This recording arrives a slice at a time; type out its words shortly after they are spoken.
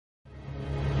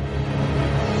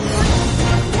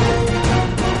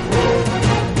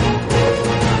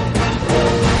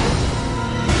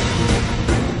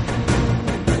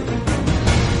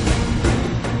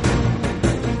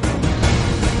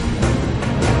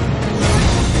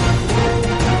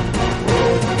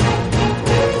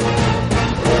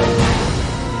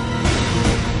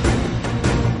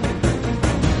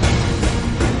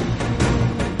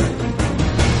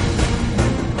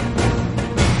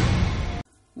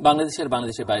বাংলাদেশের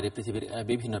বাইরে পৃথিবীর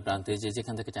বিভিন্ন প্রান্তে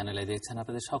যেখান থেকে চ্যানেলে দেখছেন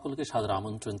আপনাদের সকলকে সাদর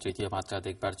আমন্ত্রণ তৃতীয় মাত্রা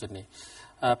দেখবার জন্য।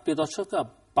 প্রিয় দর্শক,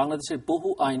 বাংলাদেশের বহু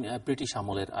আইন ব্রিটিশ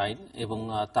আমলের আইন এবং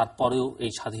তারপরেও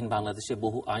এই স্বাধীন বাংলাদেশে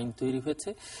বহু আইন তৈরি হয়েছে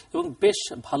এবং বেশ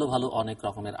ভালো ভালো অনেক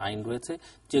রকমের আইন রয়েছে,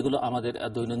 যেগুলো আমাদের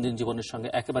দৈনন্দিন জীবনের সঙ্গে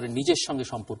একেবারে নিজের সঙ্গে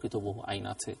সম্পর্কিত বহু আইন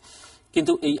আছে।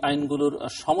 কিন্তু এই আইনগুলোর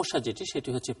সমস্যা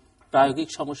সেটি হচ্ছে প্রায়োগিক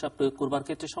সমস্যা, প্রয়োগ করবার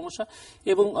ক্ষেত্রে সমস্যা,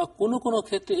 এবং কোনো কোনো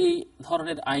ক্ষেত্রে এই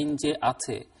ধরনের আইন যে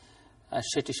আছে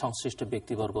সেটি সংশ্লিষ্ট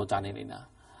ব্যক্তিবর্গ জানেনই না।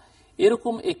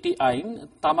 এরকম একটি আইন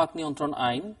তামাক নিয়ন্ত্রণ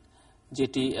আইন,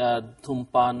 যেটি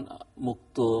ধূমপান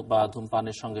মুক্ত বা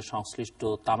ধূমপানের সঙ্গে সংশ্লিষ্ট,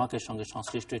 তামাকের সঙ্গে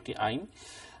সংশ্লিষ্ট একটি আইন।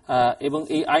 এবং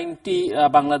এই আইনটি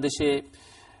বাংলাদেশে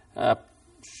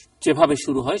যেভাবে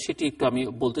শুরু হয় সেটি একটু আমি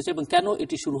বলতে চাই, এবং কেন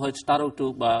এটি শুরু হয় তারও একটু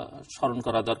স্মরণ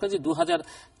করা দরকার। যে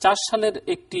 2004 সালের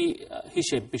একটি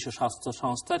হিসেব, বিশ্ব স্বাস্থ্য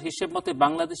সংস্থার হিসেব মতে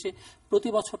বাংলাদেশে প্রতি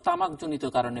বছর তামাকজনিত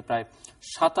কারণে প্রায়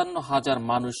 57,000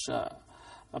 মানুষ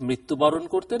মৃত্যুবরণ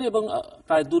করতেন এবং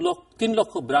প্রায়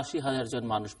 3,82,000 জন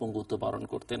মানুষ পঙ্গুত্ব বরণ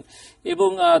করতেন। এবং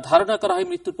ধারণা করা হয়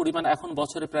মৃত্যুর পরিমাণ এখন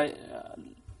বছরে প্রায়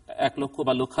 1 লক্ষ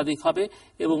বা লক্ষাধিক হবে,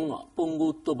 এবং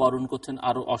পঙ্গুত্ব বরণ করছেন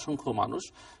আরো অসংখ্য মানুষ।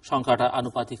 সংখ্যাটা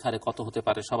আনুপাতিক হারে কত হতে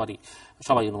পারে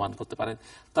সবাই অনুমান করতে পারেন।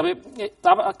 তবে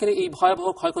তামাকের এই ভয়াবহ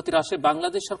ক্ষয়ক্ষতির আসে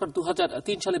বাংলাদেশ সরকার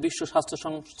 2003 সালে বিশ্ব স্বাস্থ্য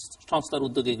সংস্থার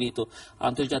উদ্যোগে গৃহীত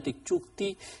আন্তর্জাতিক চুক্তি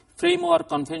framework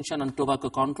convention on tobacco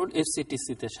control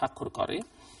FCTC-তে স্বাক্ষর করে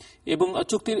এবং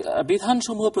চুক্তির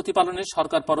বিধানসমূহ প্রতিপালনে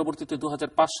সরকার পরবর্তীতে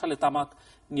 2005 সালে তামাক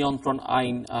নিয়ন্ত্রণ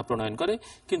আইন প্রণয়ন করে।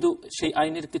 কিন্তু সেই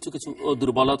আইনের কিছু কিছু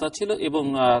দুর্বলতা ছিল এবং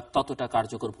ততটা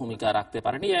কার্যকর ভূমিকা রাখতে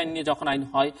পারেনি। এই আইন নিয়ে যখন আইন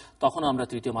হয় তখন আমরা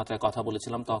তৃতীয় মাত্রায় কথা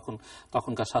বলেছিলাম,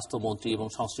 তখনকার স্বাস্থ্যমন্ত্রী এবং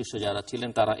সংশ্লিষ্ট যারা ছিলেন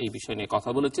তারা এই বিষয় নিয়ে কথা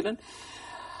বলেছিলেন।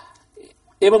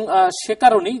 এবং সে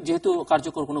কারণেই যেহেতু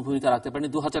কার্যকর কোনো ভূমিকা রাখতে পারেনি,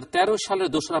 2013 সালের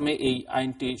 2রা মে এই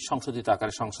আইনটি সংশোধিত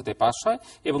আকারে সংসদে পাস হয়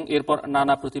এবং এরপর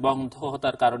নানা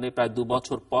প্রতিবন্ধকতার কারণে প্রায় 2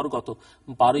 বছর পর গত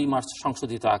 12ই মার্চ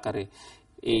সংশোধিত আকারে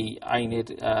এই আইনের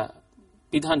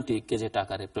বিধানটি গেজেট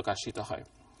আকারে প্রকাশিত হয়।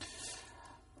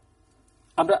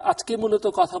 আমরা আজকে মূলত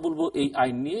কথা বলবো এই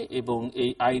আইন নিয়ে এবং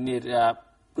এই আইনের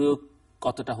প্রয়োগ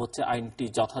কতটা হচ্ছে, আইনটি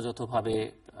যথাযথভাবে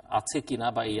আছে কিনা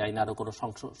বা এই আইনে আরো কোনো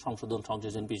সংশোধন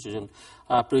সংযোজন বিযোজন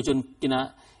প্রয়োজন কিনা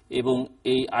এবং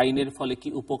এই আইনের ফলে কি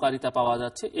উপকারিতা পাওয়া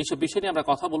যাচ্ছে, এইসব বিষয় নিয়ে আমরা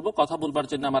কথা বলবো। কথা বলবার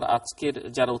জন্য আমার আজকের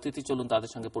যারা অতিথি চলুন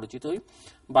তাদের সঙ্গে পরিচিত হই।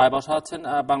 বায়ে বসা আছেন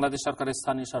বাংলাদেশ সরকারের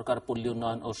স্থানীয় সরকার, পল্লী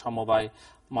উন্নয়ন ও সমবায়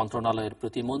মন্ত্রণালয়ের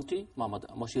প্রতিমন্ত্রী মোহাম্মদ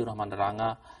মসিউর রহমান রাঙ্গা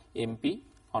MP,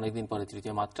 অনেকদিন পরে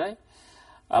তৃতীয় মাত্রায়।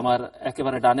 আমার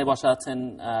একেবারে ডানে বসা আছেন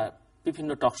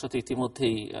বিভিন্ন টকশোতে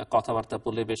ইতিমধ্যেই কথাবার্তা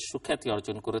বলে বেশ সুখ্যাতি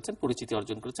অর্জন করেছেন, পরিচিতি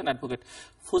অর্জন করেছেন, অ্যাডভোকেট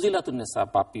ফজিলাতুন্নেসা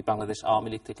বাপ্পি, বাংলাদেশ আওয়ামী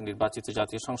লীগ থেকে নির্বাচিত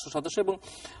জাতীয় সংসদ সদস্য এবং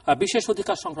বিশেষ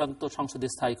অধিকার সংক্রান্ত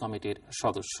সংসদের স্থায়ী কমিটির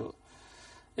সদস্য।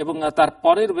 এবং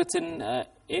তারপরে রয়েছেন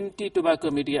এন্টি টোব্যাকো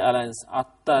মিডিয়া অ্যালায়েন্স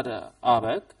আত্মার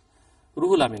আহ্বায়ক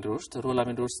রুহুল আমিন রুশদ। রুহুল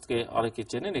আমিন রুশদকে অনেকে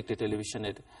চেনেন, একটি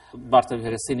টেলিভিশনের বার্তা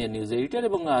বিভাগের সিনিয়র নিউজ এডিটর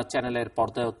এবং চ্যানেলের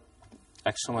পর্দায়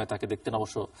এক সময় তাকে দেখতেন,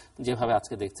 অবশ্য যেভাবে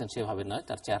আজকে দেখছেন সেভাবে নয়,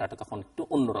 তার চেহারাটা তখন একটু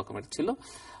অন্য রকমের ছিল।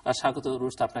 স্বাগত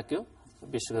রুশদ আপনাকেও,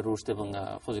 বিশেষ করে রুশদ এবং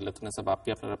ফজিলাতুন্নেসা বাপ্পি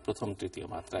আপনারা প্রথম তৃতীয়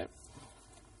মাত্রায়।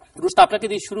 রুশদ, আপনাকে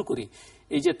দিয়ে শুরু করি।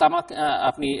 এই যে তামাক,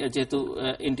 আপনি যেহেতু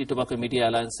এন্টি টোব্যাকো মিডিয়া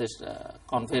অ্যালায়েন্সের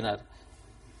কনভেনার,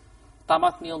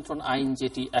 তামাক নিয়ন্ত্রণ আইন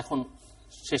যেটি এখন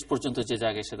শেষ পর্যন্ত যে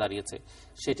জায়গায় এসে দাঁড়িয়েছে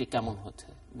সেটি কেমন হচ্ছে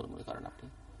বলে মনে করেন আপনি?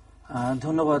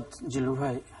 ধন্যবাদ জিলু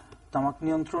ভাই। তামাক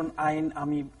নিয়ন্ত্রণ আইন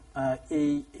আমি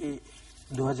এই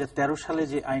 2013 সালে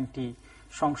যে আইনটি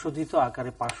সংশোধিত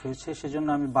আকারে পাশ হয়েছে সেজন্য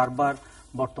আমি বারবার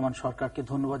বর্তমান সরকারকে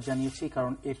ধন্যবাদ জানিয়েছি,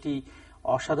 কারণ এটি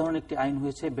অসাধারণ একটি আইন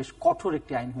হয়েছে, বেশ কঠোর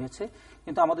একটি আইন হয়েছে।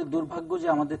 কিন্তু আমাদের দুর্ভাগ্য যে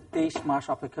আমাদের 23 মাস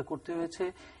অপেক্ষা করতে হয়েছে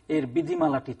এর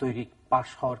বিধিমালাটি পাশ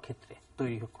হওয়ার ক্ষেত্রে।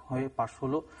 তৈরি হয়ে পাশ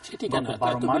হলো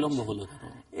 12 মার্চ।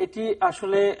 এটি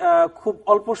আসলে খুব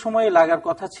অল্প সময়ে লাগার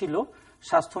কথা ছিল।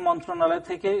 স্বাস্থ্য মন্ত্রণালয়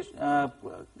থেকে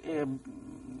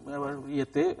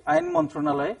আইন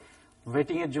মন্ত্রণালয়ে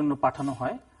ভেটিং এর জন্য পাঠানো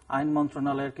হয়। আইন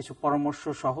মন্ত্রণালয়ের কিছু পরামর্শ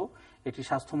সহ এটি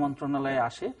স্বাস্থ্য মন্ত্রণালয়ে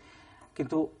আসে,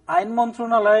 কিন্তু আইন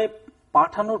মন্ত্রণালয়ে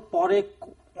পাঠানোর পরে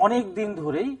অনেক দিন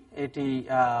ধরেই এটি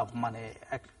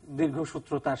এক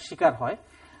দীর্ঘসূত্রতার শিকার হয়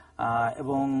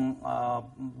এবং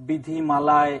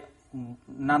বিধিমালায়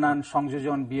নানান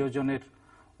সংযোজন বিয়োজনের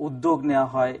উদ্যোগ নেওয়া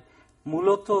হয়।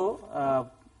 মূলত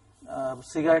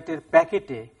সিগারেটের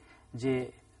প্যাকেটে যে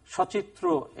সচিত্র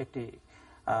একটি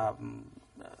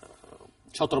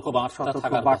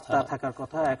সতর্কবার্তা থাকার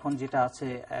কথা, এখন যেটা আছে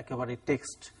একেবারে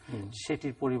টেক্সট,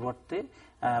 সেটির পরিবর্তে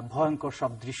ভয়ঙ্কর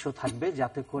সব দৃশ্য থাকবে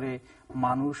যাতে করে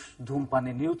মানুষ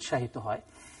ধূমপানে নিরুৎসাহিত হয়।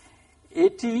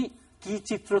 এটি কি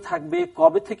চিত্র থাকবে,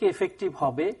 কবে থেকে এফেক্টিভ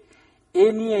হবে, এ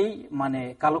নিয়েই মানে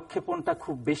কালক্ষেপণটা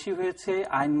খুব বেশি হয়েছে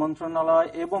আইন মন্ত্রণালয়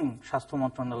এবং স্বাস্থ্য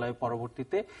মন্ত্রণালয়।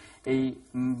 পরবর্তীতে এই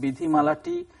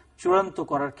বিধিমালাটি চূড়ান্ত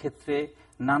করার ক্ষেত্রে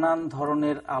নানান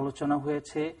ধরনের আলোচনা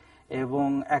হয়েছে এবং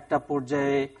একটা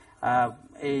পর্যায়ে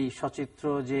এই সচিত্র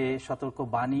যে সতর্ক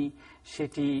বাণী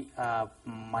সেটি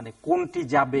মানে কোনটি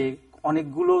যাবে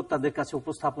অনেকগুলো তাদের কাছে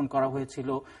উপস্থাপন করা হয়েছিল।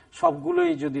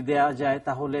 সবগুলোই যদি দেয়া যায়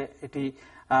তাহলে এটি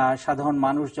সাধারণ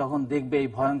মানুষ যখন দেখবে এই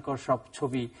ভয়ঙ্কর সব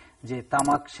ছবি যে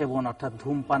তামাক সেবন অর্থাৎ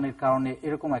ধূমপানের কারণে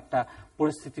এরকম একটা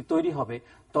পরিস্থিতি তৈরি হবে,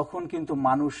 তখন কিন্তু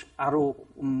মানুষ আরো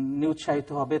নিরুৎসাহিত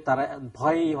হবে। তারা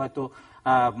ভয়েই হয়তো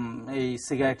এই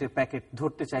সিগারেটের প্যাকেট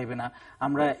ধরতে চাইবে না।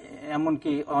 আমরা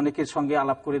এমনকি অনেকের সঙ্গে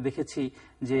আলাপ করে দেখেছি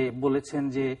যে বলেছেন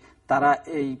যে তারা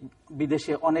এই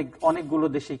বিদেশে অনেকগুলো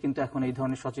দেশে কিন্তু এখন এই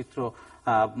ধরনের সচিত্র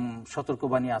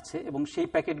সতর্কবাণী আছে এবং সেই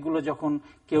প্যাকেটগুলো যখন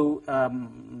কেউ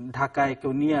ঢাকায়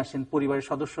কেউ নিয়ে আসেন পরিবারের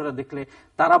সদস্যরা দেখলে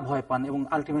তারা ভয় পান এবং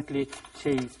আলটিমেটলি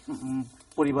সেই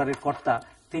পরিবারের কর্তা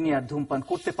তিনি আর ধূমপান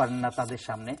করতে পারেন না তাদের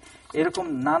সামনে। এরকম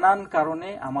নানান কারণে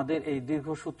আমাদের এই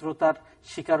দীর্ঘসূত্রতার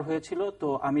শিকার হয়েছিল। তো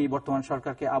আমি বর্তমান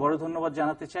সরকারকে আবারও ধন্যবাদ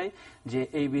জানাতে চাই যে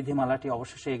এই বিধিমালাটি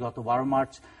অবশেষে গত 12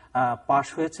 মার্চ পাশ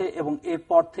হয়েছে এবং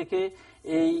এরপর থেকে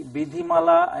এই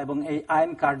বিধিমালা এবং এই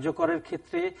আইন কার্যকরের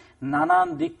ক্ষেত্রে নানান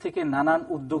দিক থেকে নানান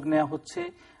উদ্যোগ নেওয়া হচ্ছে।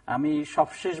 আমি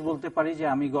সবশেষ বলতে পারি যে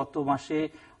আমি গত মাসে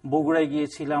বগুড়ায়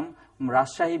গিয়েছিলাম।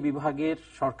 রাজশাহী বিভাগের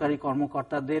সরকারি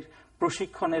কর্মকর্তাদের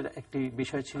প্রশিক্ষণের একটি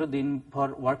বিষয় ছিল, দিনভর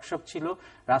ওয়ার্কশপ ছিল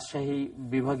রাজশাহী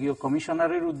বিভাগীয়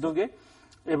কমিশনারের উদ্যোগে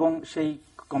এবং সেই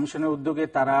কমিশনের উদ্যোগে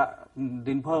তারা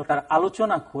দিনভর তারা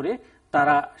আলোচনা করে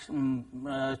তারা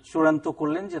চূড়ান্ত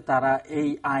করলেন যে তারা এই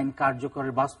আইন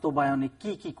কার্যকরের বাস্তবায়নে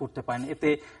কি কি করতে পারেন। এতে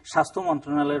স্বাস্থ্য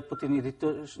মন্ত্রণালয়ের প্রতিনিধিত্ব,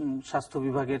 স্বাস্থ্য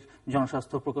বিভাগের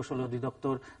জনস্বাস্থ্য প্রকৌশল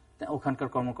অধিদপ্তর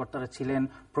ওখানকার কর্মকর্তারা ছিলেন,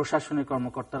 প্রশাসনের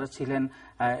কর্মকর্তারা ছিলেন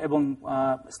এবং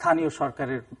স্থানীয়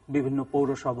সরকারের বিভিন্ন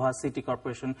পৌরসভা, সিটি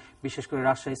কর্পোরেশন, বিশেষ করে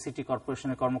রাজশাহী সিটি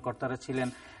কর্পোরেশনের কর্মকর্তারা ছিলেন।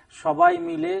 সবাই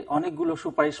মিলে অনেকগুলো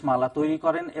সুপারিশ মালা তৈরি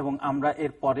করেন এবং আমরা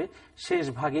এরপরে শেষ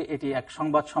ভাগে এটি এক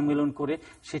সংবাদ সম্মেলন করে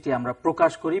সেটি আমরা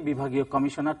প্রকাশ করি। বিভাগীয়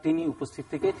কমিশনার তিনি উপস্থিত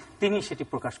থেকে তিনি সেটি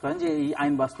প্রকাশ করেন যে এই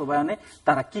আইন বাস্তবায়নে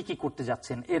তারা কি কি করতে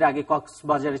যাচ্ছেন। এর আগে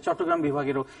কক্সবাজারে চট্টগ্রাম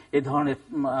বিভাগেরও এই ধরনের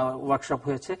ওয়ার্কশপ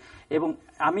হয়েছে এবং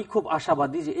আমি খুব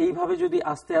আশাবাদী যে এইভাবে যদি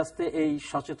আস্তে আস্তে এই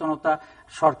সচেতনতা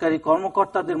সরকারি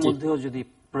কর্মকর্তাদের মধ্যেও যদি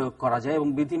প্রয়োগ করা যায় এবং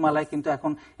বিধিমালায় কিন্তু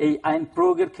এখন এই আইন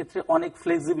প্রয়োগের ক্ষেত্রে অনেক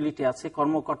ফ্লেক্সিবিলিটি আছে।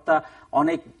 কর্মকর্তা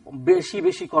অনেক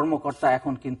বেশি কর্মকর্তা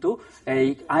এখন কিন্তু এই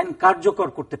আইন কার্যকর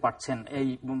করতে পারছেন।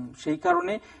 সেই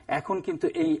কারণে এখন কিন্তু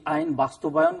এই আইন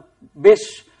বাস্তবায়ন বেশ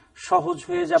সহজ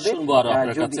হয়ে যাবে।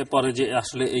 পরে যে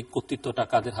আসলে এই কর্তৃত্বটা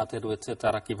কাদের হাতে রয়েছে,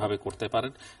 তারা কিভাবে করতে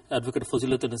পারেন। অ্যাডভোকেট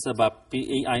ফজিলাতুন্নেসা বাপ্পি,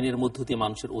 এই আইনের মধ্য দিয়ে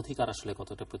মানুষের অধিকার আসলে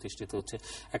কতটা প্রতিষ্ঠিত হচ্ছে?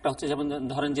 একটা হচ্ছে যেমন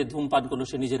ধরেন যে ধূমপান করলে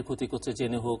সে নিজের ক্ষতি করছে,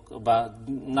 জেনে হোক বা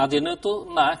না জেনে, তো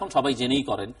না এখন সবাই জেনেই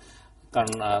করেন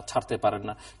কারণ ছাড়তে পারেন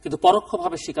না, কিন্তু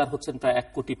পরোক্ষভাবে শিকার হচ্ছেন প্রায়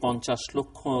 1,15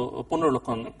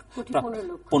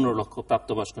 লক্ষ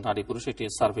প্রাপ্তবয়স্ক নারী পুরুষ, এটি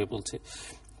সার্ভে বলছে।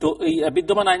 তো এই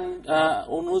বিদ্যমান আইন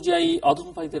অনুযায়ী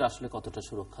অধমপায়ীদের আসলে কতটা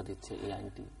সুরক্ষা দিচ্ছে এই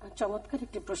আইনটি? চমৎকার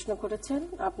একটি প্রশ্ন করেছেন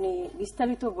আপনি,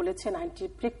 বিস্তারিত বলেছেন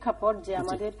আইনটির প্রেক্ষাপট যে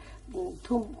আমাদের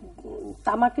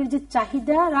তামাকের যে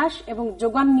চাহিদা হ্রাস এবং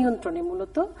যোগান নিয়ন্ত্রণে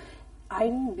মূলত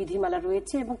আইন বিধিমালা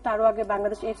রয়েছে এবং তারও আগে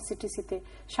বাংলাদেশ এফসিটিসিতে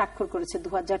স্বাক্ষর করেছে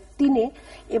 2003-এ।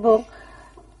 এবং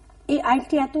এই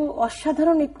আইনটি এত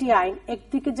অসাধারণ একটি আইন,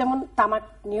 একদিকে যেমন তামাক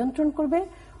নিয়ন্ত্রণ করবে,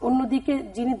 অন্যদিকে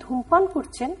যিনি ধূমপান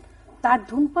করছেন তার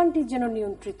ধূমপানটি যেন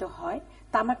নিয়ন্ত্রিত হয়,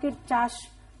 তামাকের চাষ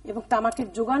এবং তামাকের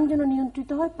যোগান যেন নিয়ন্ত্রিত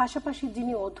হয়, পাশাপাশি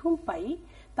যিনি অধূমপায়ী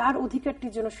তার অধিকারটি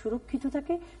যেন সুরক্ষিত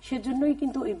থাকে। সেজন্যই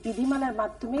কিন্তু এই বিধিমালার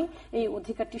মাধ্যমে এই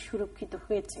অধিকারটি সুরক্ষিত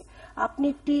হয়েছে। আপনি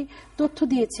একটি তথ্য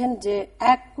দিয়েছেন যে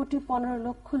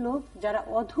 1,15,00,000 লোক যারা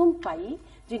অধূমপায়ী,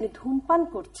 যিনি ধূমপান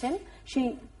করছেন, সেই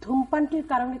ধূমপানটির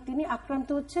কারণে তিনি আক্রান্ত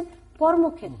হচ্ছেন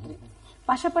কর্মক্ষেত্রে।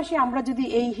 পাশাপাশি আমরা যদি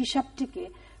এই হিসাবটিকে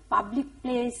পাবলিক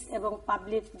প্লেস এবং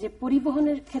পাবলিক যে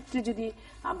পরিবহনের ক্ষেত্রে যদি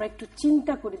আমরা একটু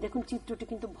চিন্তা করি, দেখুন চিত্রটি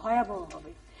কিন্তু ভয়াবহ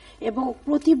হবে। এবং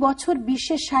প্রতি বছর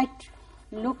 20-60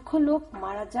 লক্ষ লোক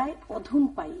মারা যায়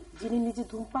অধূমপায়ী, যিনি নিজে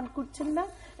ধূমপান করছেন না,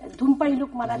 ধূমপায়ী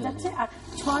লোক মারা যাচ্ছে, আর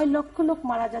 6 লক্ষ লোক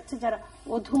মারা যাচ্ছে যারা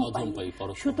অধূমপায়ী।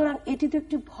 সুতরাং এটি তো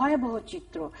একটি ভয়াবহ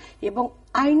চিত্র। এবং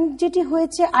আইন যেটি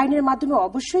হয়েছে, আইনের মাধ্যমে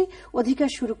অবশ্যই অধিকার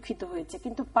সুরক্ষিত হয়েছে,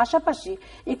 কিন্তু পাশাপাশি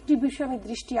একটি বিষয় আমি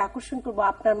দৃষ্টি আকর্ষণ করব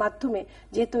আপনার মাধ্যমে,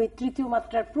 যেহেতু এই তৃতীয়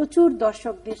মাত্রার প্রচুর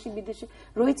দর্শক দেশে বিদেশে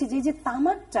রয়েছে, যে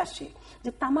তামাক চাষে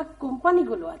যে তামাক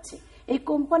কোম্পানিগুলো আছে, এই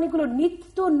কোম্পানিগুলো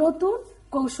নিত্য নতুন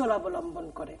কৌশল অবলম্বন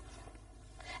করে।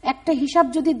 একটা হিসাব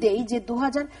যদি দেই যে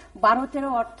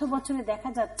 2012-13 অর্থ বছরে দেখা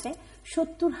যাচ্ছে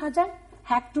 70,000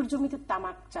 হেক্টর জমিতে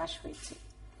তামাক চাষ হয়েছে।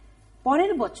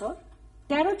 পরের বছর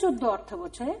 13-14 অর্থ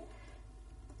বছরে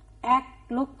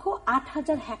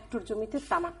 1,08,000 হেক্টর জমিতে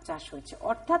তামাক চাষ হয়েছে,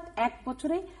 অর্থাৎ এক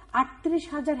বছরে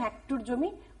 38,000 হেক্টর জমি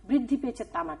বৃদ্ধি পেয়েছে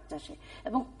তামাক চাষে।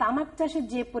 এবং তামাক চাষে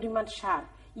যে পরিমাণ সার,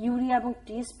 ইউরিয়া এবং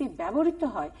টিএসপি ব্যবহৃত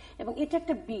হয়, এবং এটা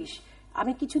একটা বিষ।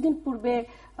 আমি কিছুদিন পূর্বে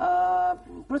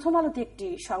প্রথম আলোতে একটি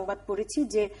সংবাদ পড়েছি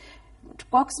যে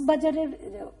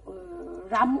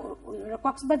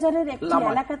কক্সবাজারের একটি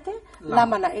এলাকাতে,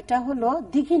 লামানা, এটা হলো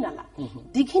দিঘিনালা,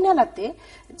 দিঘিনালাতে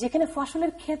যেখানে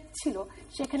ফসলের ক্ষেত ছিল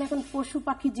সেখানে এখন পশু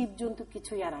পাখি জীবজন্তু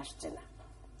কিছুই আর আসছে না।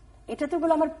 এটাতে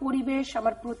বলো আমার পরিবেশ,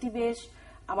 আমার প্রতিবেশ,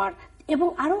 আমার, এবং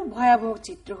আরো ভয়াবহ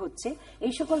চিত্র হচ্ছে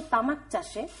এই সকল তামাক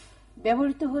চাষে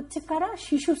ব্যবহৃত হচ্ছে কারা?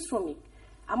 শিশু শ্রমিক।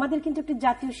 আমাদের কিন্তু একটি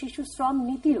জাতীয় শিশু শ্রম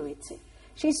নীতি রয়েছে,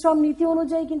 সেই শ্রম নীতি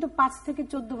অনুযায়ী কিন্তু 5 থেকে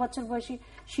 14 বছর বয়সী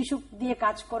শিশু দিয়ে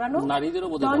কাজ করানো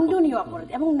দণ্ডনীয় অপরাধ।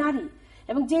 এবং নারী,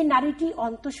 এবং যে নারীটি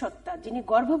অন্তঃসত্ত্বা, যিনি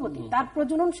গর্ভবতী, তার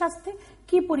প্রজনন স্বাস্থ্যে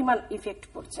কি পরিমাণ ইফেক্ট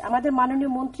পড়ছে। আমাদের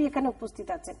মাননীয় মন্ত্রী এখানে উপস্থিত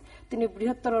আছেন, তিনি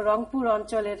বৃহত্তর রংপুর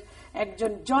অঞ্চলের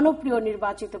একজন জনপ্রিয়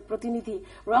নির্বাচিত প্রতিনিধি।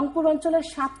 রংপুর অঞ্চলের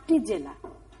 7টি জেলা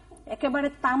একেবারে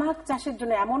তামাক চাষের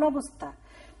জন্য এমন অবস্থা,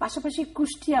 পাশাপাশি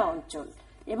কুষ্টিয়া অঞ্চল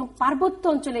এবং পার্বত্য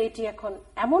অঞ্চলে এটি এখন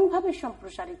এমন ভাবে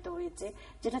সম্প্রসারিত হয়েছে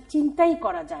যেটা চিন্তাই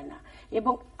করা যায় না।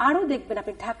 এবং আরো দেখবেন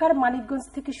আপনি ঢাকার মানিকগঞ্জ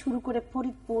থেকে শুরু করে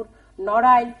ফরিদপুর,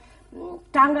 নড়াইল,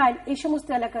 টাঙ্গাইল, এই সমস্ত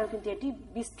এলাকায় কিন্তু এটি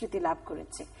বিস্তৃতি লাভ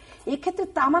করেছে। এক্ষেত্রে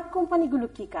তামাক কোম্পানিগুলো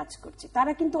কি কাজ করছে?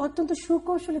 তারা কিন্তু অত্যন্ত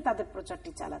সুকৌশলে তাদের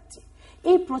প্রচারটি চালাচ্ছে।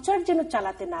 এই প্রচার যেন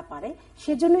চালাতে না পারে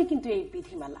সেজন্যই কিন্তু এই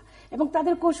বিধিমালা, এবং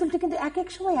তাদের কৌশলটি কিন্তু এক এক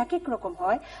সময় এক এক রকম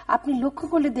হয়। আপনি লক্ষ্য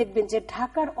করলে দেখবেন যে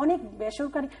ঢাকার অনেক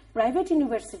বেসরকারি প্রাইভেট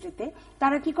ইউনিভার্সিটিতে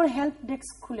তারা কি করে হেল্প ডেস্ক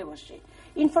খুলে বসে,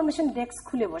 ইনফরমেশন ডেস্ক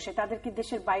খুলে বসে, তাদেরকে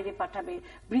দেশের বাইরে পাঠাবে,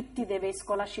 বৃত্তি দেবে,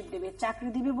 স্কলারশিপ দেবে, চাকরি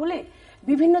দিবে বলে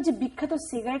বিভিন্ন যে বিখ্যাত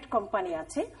সিগারেট কোম্পানি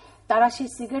আছে তারা সেই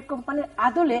সিগারেট কোম্পানির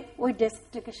আদলে ওই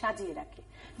ডেস্কটাকে সাজিয়ে রাখে।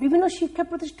 বিভিন্ন শিক্ষা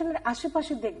প্রতিষ্ঠানের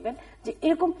আশেপাশে দেখবেন যে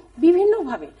এরকম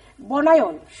বিভিন্নভাবে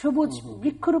বনায়ন, সবুজ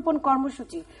বৃক্ষরোপণ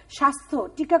কর্মসূচি, স্বাস্থ্য,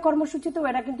 টিকা কর্মসূচিতেও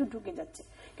এরা কিন্তু ঢুকে যাচ্ছে।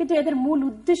 কিন্তু এদের মূল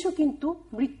উদ্দেশ্য কিন্তু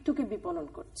মৃত্যুকে বিপণন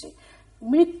করছে।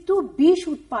 মৃত্যু বিষ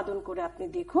উৎপাদন করে, আপনি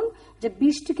দেখুন যে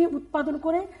বিষটিকে উৎপাদন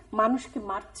করে মানুষকে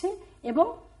মারছে এবং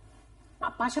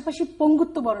পাশাপাশি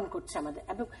পঙ্গুত্ব বরণ করছে আমাদের।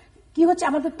 এবং কি হচ্ছে,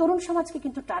 আমাদের তরুণ সমাজকে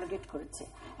কিন্তু টার্গেট করেছে।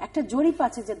 একটা জরিপ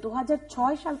আছে যে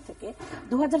 2006 সাল থেকে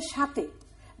 2007-এ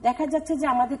দেখা যাচ্ছে যে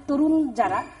আমাদের তরুণ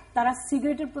যারা, তারা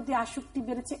সিগারেটের প্রতি আসক্তি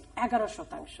বেড়েছে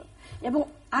 11%। এবং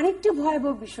আরেকটি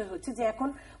ভয়াবহ বিষয় হচ্ছে যে এখন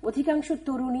অধিকাংশ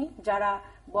তরুণী যারা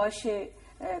বয়সে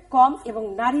কম এবং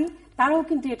নারী, তারাও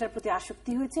কিন্তু এটার প্রতি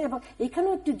আসক্তি হয়েছে। এবং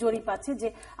এখানেও একটি জরিপ আছে যে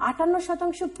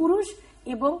 58% পুরুষ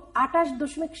এবং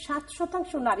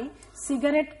 28.7% নারী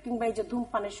সিগারেট কিংবা এই যে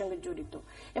ধূমপানের সঙ্গে জড়িত।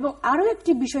 এবং আরো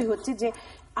একটি বিষয় হচ্ছে যে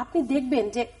আপনি দেখবেন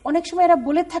যে অনেক সময় এরা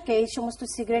বলে থাকে এই সমস্ত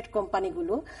সিগারেট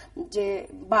কোম্পানিগুলো, যে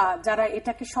বা যারা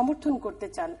এটাকে সমর্থন করতে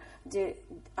চান যে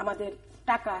আমাদের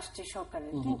টাকা আসছে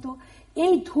সরকারের, কিন্তু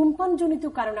এই ধূমপান জনিত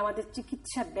কারণে আমাদের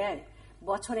চিকিৎসা ব্যয়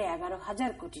বছরে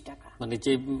 11,000 কোটি টাকা, মানে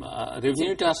যে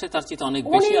রেভিনিউটা আসে তার চেয়ে অনেক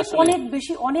বেশি, অনেক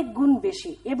বেশি, অনেক গুণ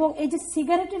বেশি। এবং এই যে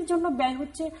সিগারেটের জন্য ব্যয়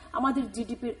হচ্ছে আমাদের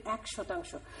জিডিপির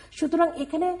 1%। সুতরাং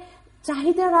এখানে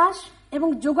চাহিদা হ্রাস এবং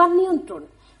যোগান নিয়ন্ত্রণ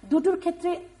দুটোর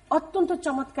ক্ষেত্রে অত্যন্ত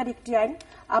চমৎকার একটি আইন।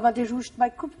 আমাদের রুশদ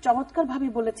ভাই খুব চমৎকার ভাবে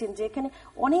বলেছেন যে এখানে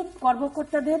অনেক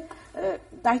কর্মকর্তাদের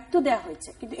দায়িত্ব দেওয়া হয়েছে,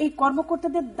 কিন্তু এই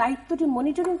কর্মকর্তাদের দায়িত্বটি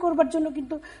মনিটরিং করবার জন্য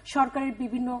কিন্তু সরকারের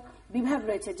বিভিন্ন বিভাগ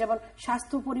রয়েছে, যেমন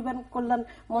স্বাস্থ্য পরিবার কল্যাণ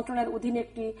মন্ত্রণালয়ের অধীনে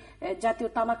একটি জাতীয়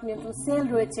তামাক নিয়ন্ত্রণ সেল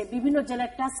রয়েছে, বিভিন্ন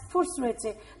জেলার টাস্ক ফোর্স রয়েছে,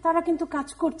 তারা কিন্তু কাজ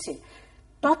করছে।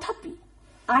 তথাপি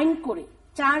আইন করে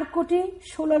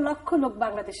 4,16,00,000 লোক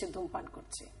বাংলাদেশে ধূমপান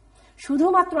করছে।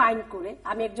 শুধুমাত্র আইন করে,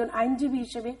 আমি একজন আইনজীবী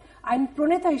হিসেবে, আইন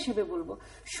প্রণেতা হিসেবে বলবো,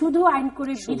 শুধু আইন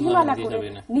করে, বিধিমালা করে,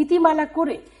 নীতিমালা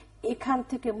করে এখান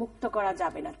থেকে মুক্ত করা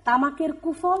যাবে না। তামাকের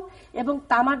কুফল এবং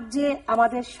তামাক যে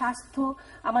আমাদের স্বাস্থ্য,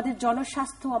 আমাদের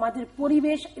জনস্বাস্থ্য, আমাদের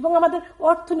পরিবেশ এবং আমাদের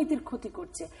অর্থনীতির ক্ষতি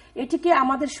করছে, এটিকে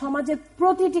আমাদের সমাজের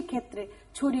প্রতিটি ক্ষেত্রে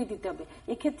ছড়িয়ে দিতে হবে।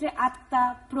 এক্ষেত্রে আত্মা,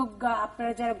 প্রজ্ঞা,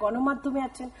 আপনারা যারা গণমাধ্যমে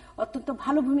আছেন অত্যন্ত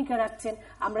ভালো ভূমিকা রাখছেন,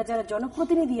 আমরা যারা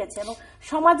জনপ্রতিনিধি আছি, এবং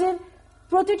সমাজের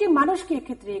প্রতিটি মানুষকে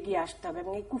এক্ষেত্রে এগিয়ে আসতে হবে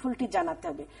এবং এই কুফলটি জানাতে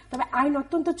হবে। তবে আইন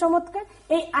অত্যন্ত চমৎকার,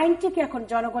 এই আইনটিকে এখন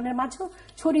জনগণের মাঝেও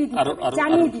ছড়িয়ে দিতে হবে,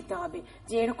 জানিয়ে দিতে হবে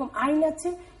যে এরকম আইন আছে,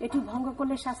 এটি ভঙ্গ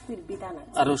করলে শাস্তির বিধান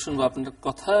আছে। আরো শুনবো আপনার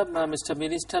কথা মিস্টার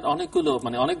মিনিস্টার। অনেকগুলো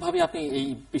মানে অনেকভাবে আপনি এই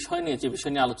বিষয় নিয়ে, যে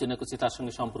বিষয় নিয়ে আলোচনা করছি তার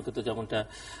সঙ্গে সম্পর্কিত, যেমনটা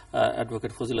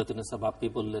অ্যাডভোকেট ফজিলাতুন্নেসা বাপ্পী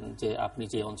বললেন যে আপনি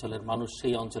যে অঞ্চলের মানুষ,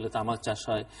 সেই অঞ্চলে তামাক চাষ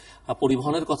হয়,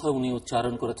 পরিবহনের কথা উনি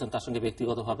উচ্চারণ করেছেন, তার সঙ্গে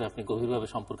ব্যক্তিগতভাবে আপনি গভীরভাবে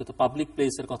সম্পর্কিত। পাবলিক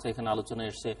প্লেসের কথা এখানে আলোচনা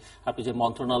এসছে, আপনি যে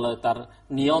মন্ত্রণালয় তার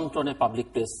নিয়ন্ত্রণে পাবলিক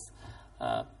প্লেস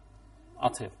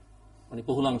আছে, মানে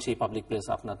বহুলাংশেই পাবলিক প্লেস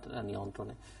আপনার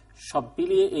নিয়ন্ত্রণে, সব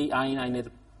মিলিয়ে এই আইনের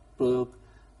প্রয়োগ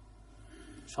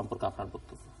সম্পর্কে আপনার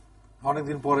বক্তব্য?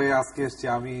 অনেকদিন পরে আজকে এসছি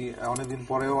আমি, অনেকদিন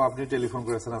পরেও আপনি টেলিফোন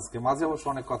করেছেন আজকে, মাঝে অবশ্য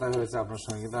অনেক কথা হয়েছে আপনার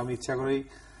সঙ্গে, কিন্তু আমি ইচ্ছা করেই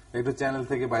একটু চ্যানেল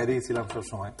থেকে বাইরেই ছিলাম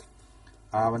সবসময়,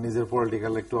 আমার নিজের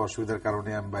পলিটিক্যাল একটু অসুবিধার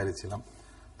কারণে আমি বাইরে ছিলাম।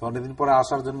 তো অনেকদিন পরে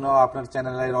আসার জন্য আপনার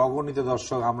চ্যানেলের অগণিত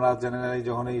দর্শক, আমরা চ্যানেলে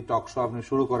যখন এই টক শো আপনি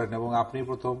শুরু করেন এবং আপনি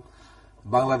প্রথম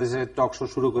বাংলাদেশের টক শো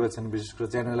শুরু করেছেন বিশেষ করে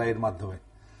চ্যানেল আইয়ের মাধ্যমে,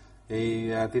 এই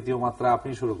তৃতীয় মাত্রা আপনি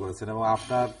শুরু করেছেন এবং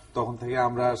আপনার তখন থেকে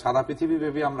আমরা সারা পৃথিবী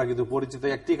ব্যাপী আমরা কিন্তু পরিচিত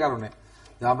একটি কারণে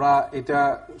যে আমরা এটা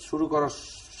শুরু করার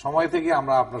সময় থেকে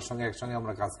আমরা আপনার সঙ্গে একসঙ্গে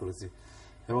আমরা কাজ করেছি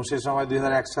এবং সে সময়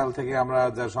 2001 সাল থেকে আমরা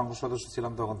যারা সংসদ সদস্য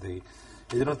ছিলাম তখন থেকে।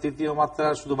 এই জন্য তৃতীয় মাত্রা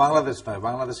শুধু বাংলাদেশ নয়,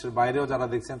 বাংলাদেশের বাইরেও যারা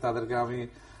দেখছেন তাদেরকে আমি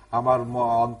আমার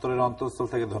অন্তরের অন্তঃস্থল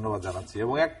থেকে ধন্যবাদ জানাচ্ছি।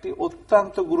 এবং একটি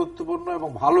অত্যন্ত গুরুত্বপূর্ণ এবং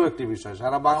ভালো একটি বিষয়,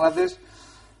 সারা বাংলাদেশ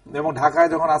এবং ঢাকায়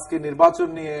যখন আজকে নির্বাচন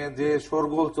নিয়ে যে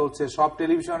শোরগোল চলছে, সব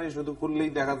টেলিভিশনে শুধু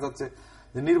খুললেই দেখা যাচ্ছে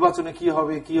যে নির্বাচনে কি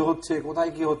হবে, কি হচ্ছে,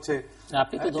 কোথায় কি হচ্ছে।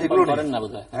 আপনি তো ধূমপান করেন না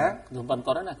বোধহয়? হ্যাঁ, ধূমপান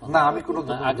করেন এখন? না, আমি কোনো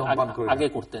ধূমপান করি না। আগে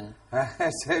করতেন?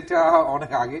 হ্যাঁ, সেটা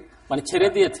অনেক আগে। মানে ছেড়ে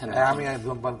দিয়েছেন? আমি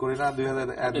ধূমপান করি না।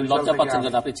 2002 লজ্জা পাচ্ছেন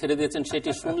কেন? আপনি ছেড়ে দিয়েছেন, সেটি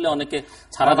শুনলে অনেকে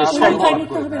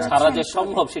ছাড়া যে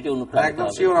সম্ভব সেটি অনুপ্রাণিত। একদম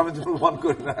শিওর আমি ধূমপান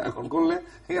করি না, এখন করলে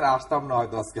এখানে আসতাম না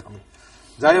হয়তো আজকে আমি।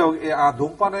 যাই হোক,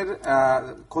 ধূমপানের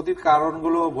ক্ষতির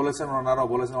কারণগুলো বলেছেন ওনারাও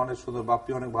বলেছেন, অনেক সুন্দর,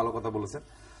 বাপ্পি অনেক ভালো কথা বলেছেন।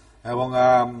 এবং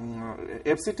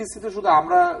এফসিটিসি তে শুধু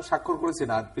আমরা স্বাক্ষর করেছি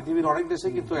না, পৃথিবীর অনেক দেশে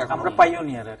কিন্তু আমরা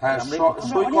পাইওনিয়ার, হ্যাঁ,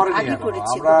 সই করেনি এখনো।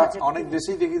 আমরা অনেক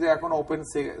দেশেই দেখি যে এখন ওপেন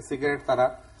সিগারেট তারা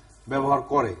ব্যবহার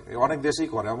করে, অনেক দেশেই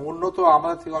করে এবং উন্নত,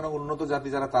 আমাদের থেকে অনেক উন্নত জাতি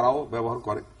যারা তারাও ব্যবহার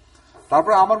করে।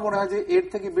 তারপরে আমার মনে হয় যে এর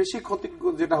থেকে বেশি ক্ষতি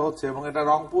যেটা হচ্ছে, এবং এটা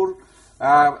রংপুর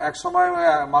এক সময়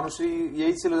মানুষই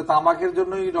এই ছিল যে তামাকের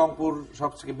জন্যই রংপুর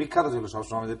সবচেয়ে বিখ্যাত ছিল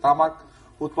সবসময়, যে তামাক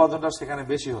উৎপাদনটা সেখানে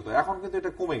বেশি হতো। এখন কিন্তু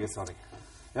এটা কমে গেছে অনেক,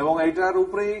 এবং এইটার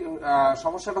উপরেই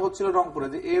সমস্যাটা হচ্ছিল রংপুরে,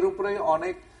 যে এর উপরেই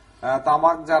অনেক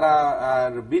তামাক যারা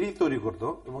বিড়ি তৈরি করতো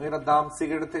এবং এটার দাম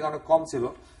সিগারেটের থেকে অনেক কম ছিল,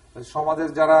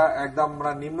 সমাজের যারা একদম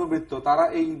নিম্নবিত্ত তারা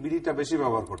এই বিড়িটা বেশি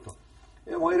ব্যবহার করত।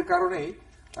 এবং এর কারণেই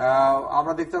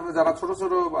আমরা দেখতাম যারা ছোট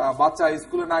ছোট বাচ্চা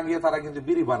স্কুলে না গিয়ে তারা কিন্তু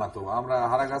বিড়ি বানাতো। আমরা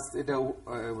হারাগাছ, এটা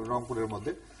রংপুরের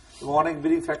মধ্যে, এবং অনেক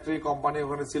বিড়ি ফ্যাক্টরি কোম্পানি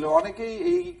ওখানে ছিল, অনেকেই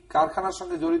এই কারখানার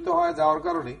সঙ্গে জড়িত হয়ে যাওয়ার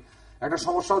কারণে একটা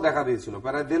সমস্যাও দেখা দিয়েছিল,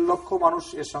 প্রায় 1.5 লক্ষ মানুষ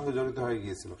এর সঙ্গে জড়িত হয়ে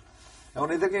গিয়েছিল এবং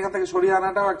এদেরকে এখান থেকে সরিয়ে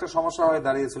আনাটাও একটা সমস্যা হয়ে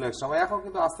দাঁড়িয়েছিল এক সময়। এখন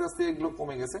কিন্তু আস্তে আস্তে এগুলো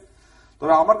কমে গেছে।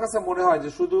 তবে আমার কাছে মনে হয় যে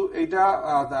শুধু এইটা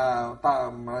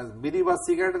বিড়ি বা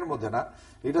সিগারেটের মধ্যে না,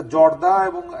 এটা জর্দা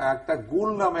এবং একটা গুল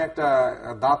নামে একটা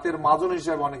দাঁতের মাজন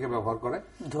হিসেবে অনেকে ব্যবহার করে,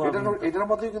 এটার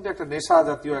মধ্যে কিন্তু একটা নেশা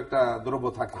জাতীয় একটা দ্রব্য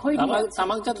থাকে।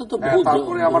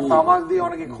 তারপরে আবার তামাক দিয়ে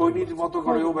অনেকে খৈনির মতো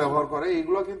করেও ব্যবহার করে।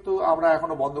 এগুলো কিন্তু আমরা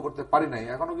এখনো বন্ধ করতে পারি নাই।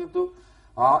 এখনো কিন্তু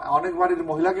অনেক বাড়ির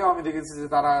মহিলাকেও আমি দেখেছি যে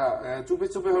তারা চুপে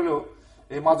চুপে হলেও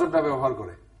এই মাজনটা ব্যবহার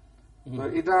করে। তো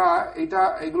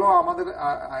এগুলো আমাদের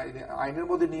আইনের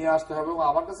মধ্যে নিয়ে আসতে হবে এবং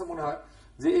আমার কাছে মনে হয়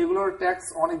যে এগুলোর ট্যাক্স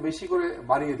অনেক বেশি করে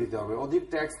বাড়িয়ে দিতে হবে, অধিক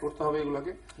ট্যাক্স করতে হবে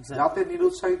এগুলোকে, যাতে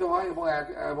নিরুৎসাহিত হয়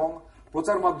এবং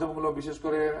প্রচার মাধ্যমগুলো বিশেষ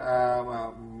করে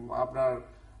আপনার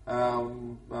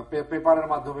পেপারের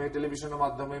মাধ্যমে, টেলিভিশনের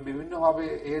মাধ্যমে বিভিন্নভাবে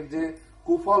এর যে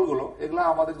কুফলগুলো, এগুলা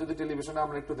আমাদের যদি টেলিভিশনে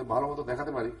আমরা একটু ভালো মতো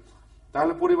দেখাতে পারি,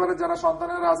 তাহলে পরিবারের যারা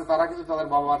সন্তানেরা আছে তারা কিন্তু তাদের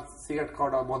বাবার সিগারেট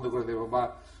খাওয়াটা বন্ধ করে দেবে, বা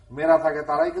মেয়েরা থাকে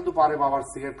তারাই কিন্তু পারে বাবার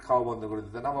সিগারেট খাওয়া বন্ধ করে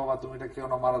দিতে, না বাবা তুমি এটা খেও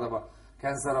না, মারা যাবা,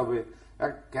 ক্যান্সার হবে।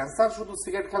 ক্যান্সার শুধু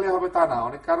সিগারেট খেলে হবে তা না,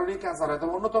 অনেক কারণেই ক্যান্সার হয়,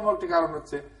 তবে অন্যতম একটি কারণ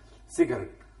হচ্ছে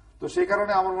সিগারেট। তো সেই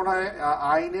কারণে আমার মনে হয়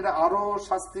আইনের আরো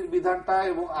শাস্তির বিধানটা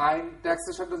এবং আইন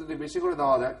ট্যাক্সেশনটা যদি বেশি করে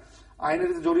দেওয়া যায়,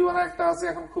 আইনের যে জরিমানা একটা আছে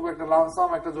এখন, খুব একটা লামসাম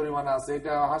একটা জরিমানা আছে,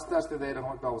 এটা হাসতে হাসতে দেয়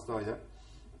এরকম একটা অবস্থা হয়ে যায়।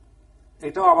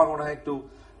 এটাও আমার মনে হয় একটু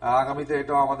আগামীতে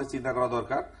এটাও আমাদের চিন্তা করা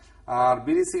দরকার। আর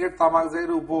বিড়ি সিগারেট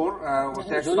তামাকের উপর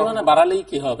জরিমানা বাড়ালেই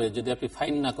কি হবে যদি আপনি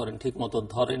ফাইন না করেন, ঠিক মতো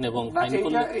ধরেন এবং ফাইন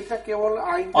করলে, এটা কেবল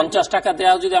আইন 50 টাকা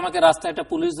দেওয়া, যদি আমাকে রাস্তায় একটা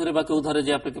পুলিশ ধরে বা কেউ ধরে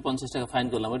যে আপনাকে 50 টাকা ফাইন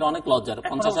করলাম, এটা অনেক লজ্জার।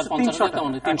 50 আর 50 টাকা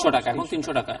মানে 300 টাকা, এখন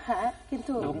 300 টাকা। হ্যাঁ,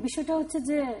 কিন্তু বিষয়টা হচ্ছে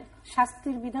যে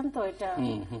শাস্তির বিধান তো এটা,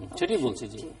 সেটাই বলছি।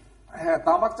 জি হ্যাঁ,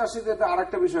 তামাক চাষীদের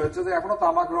আরেকটা বিষয় হচ্ছে যে এখনো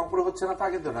তামাক রংপুরে হচ্ছে না তা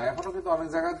কিন্তু না, এখনো কিন্তু অনেক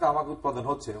জায়গায় তামাক উৎপাদন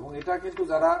হচ্ছে এবং এটা কিন্তু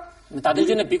যারা তাদের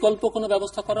জন্য বিকল্প কোনো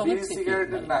ব্যবস্থা করা হচ্ছে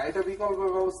সিগারেটের না, এটা বিকল্প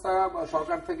ব্যবস্থা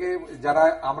সরকার থেকে, যারা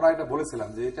আমরা এটা বলেছিলাম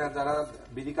যে এটা যারা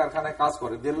বিড়ি কারখানায় কাজ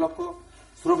করে 1.5 লক্ষ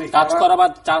শ্রমিক কাজ করা বা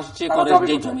চাষ যে করে,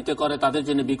 যে জমিতে করে, তাদের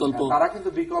জন্য বিকল্প, তারা কিন্তু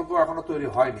বিকল্প এখনো তৈরি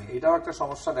হয়নি, এটাও একটা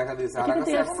সমস্যা দেখা দিয়েছে। আর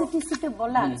কাছে এফসিটিসিতে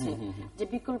বলা আছে যে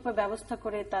বিকল্প ব্যবস্থা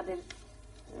করে তাদের,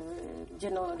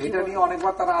 এটা নিয়ে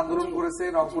অনেকবার তারা আন্দোলন করেছে,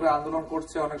 রংপুরে আন্দোলন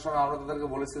করছে, অনেক সময় আমরা তাদেরকে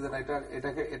বলেছি যে না,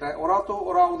 এটা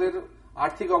ওরা ওদের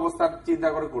আর্থিক অবস্থার চিন্তা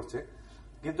করে করছে,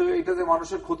 কিন্তু এটা যে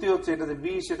মানুষের ক্ষতি হচ্ছে, এটা যে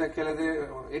বিষ, এটা খেলে যে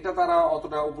এটা তারা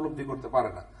অতটা উপলব্ধি করতে পারে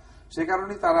না। সে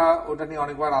কারণেই তারা ওটা নিয়ে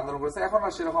অনেকবার আন্দোলন করেছে। এখন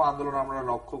আর সেরকম আন্দোলন আমরা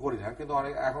লক্ষ্য করি না, কিন্তু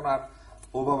এখন আর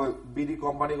ওভাবে বিড়ি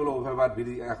কোম্পানিগুলো ওভাবে আর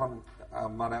বিড়ি এখন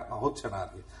মানে হচ্ছে না আর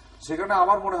কি। সেখানে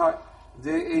আমার মনে হয়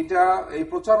যে এই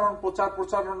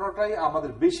প্রচারণাটাই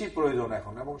আমাদের বেশি প্রয়োজন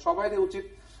এখন, এবং সবাইরই উচিত।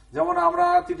 যেমন আমরা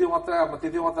তৃতীয়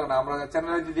মাত্রা না, আমরা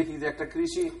চ্যানেলে দেখি যে একটা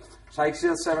কৃষি শাইখ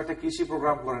সিরাজ সাহেব একটা কৃষি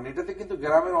প্রোগ্রাম করেন, এটাতে কিন্তু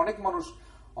গ্রামের অনেক মানুষ,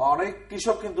 অনেক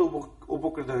কৃষক কিন্তু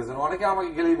উপকৃত হয়েছেন। অনেকে আমাকে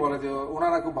গেলেই বলে যে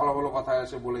ওনারা খুব ভালো ভালো কথা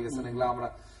এসে বলে গেছেন, এগুলো আমরা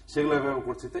সেগুলো এভাবে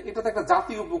করছি। তো এটাতে একটা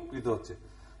জাতি উপকৃত হচ্ছে।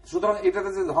 সুতরাং এটাতে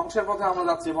যে ধ্বংসের পথে আমরা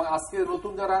যাচ্ছি, এবং আজকে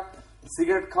নতুন যারা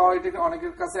সিগারেট খাওয়া, এটা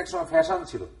অনেকের কাছে একসময় ফ্যাশন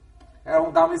ছিল, এবং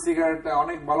দামি সিগারেট,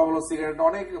 অনেক ভালো ভালো সিগারেট,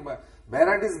 অনেক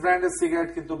ভ্যারাইটিস ব্র্যান্ডের সিগারেট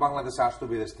কিন্তু বাংলাদেশে আসতো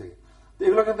বিদেশ থেকে।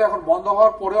 এগুলো কিন্তু এখন বন্ধ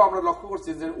হওয়ার পরেও আমরা লক্ষ্য করছি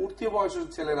যে উঠতি বয়সের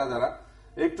ছেলেরা যারা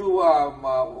একটু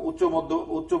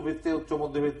উচ্চবিত্তে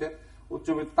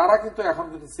তারা কিন্তু এখন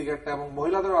কিন্তু সিগারেটটা, এবং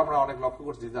মহিলাদেরও আমরা অনেক লক্ষ্য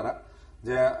করছি যারা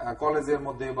যে কলেজের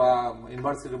মধ্যে বা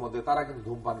ইউনিভার্সিটির মধ্যে তারা কিন্তু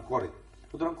ধূমপান করে।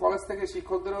 সুতরাং কলেজ থেকে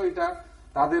শিক্ষকদেরও এটা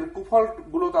তাদের কুফল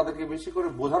গুলো তাদেরকে বেশি করে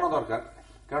বোঝানো দরকার।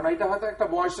 কারণ এটা হয়তো একটা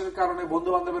বয়সের কারণে, বন্ধু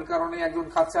বান্ধবের কারণে একজন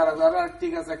খাচ্ছে, আর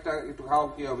ঠিক আছে একটা একটু খাওয়া,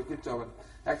 কি হবে, কিচ্ছু হবে না,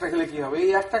 একটা খেলে কি হবে, এই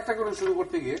একটা করে শুরু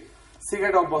করতে গিয়ে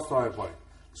সিগারেট অভ্যস্ত হয়ে পড়ে।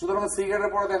 সুতরাং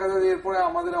সিগারেটের পরে দেখা যায় এরপরে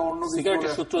আমাদের অন্য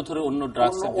সূত্র ধরে অন্য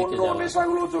ড্রাগস, অন্য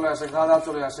নেশাগুলো চলে আসে, গাঁজা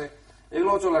চলে আসে,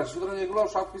 এগুলো চলে আসে। সুতরাং এগুলো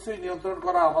সবকিছুই নিয়ন্ত্রণ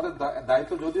করা আমাদের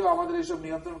দায়িত্ব। যদিও আমাদের এইসব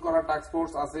নিয়ন্ত্রণ করার টাস্ক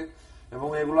ফোর্স আছে, এবং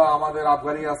এগুলো আমাদের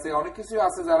আবগারি আছে, অনেক কিছু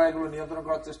আছে যারা এগুলো নিয়ন্ত্রণ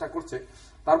করার চেষ্টা করছে।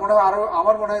 তার মনে হয় আরো,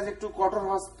 আমার মনে হয় যে একটু কঠোর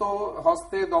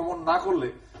হস্তে দমন না করলে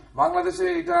বাংলাদেশে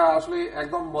এটা আসলে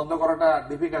একদম বন্ধ করাটা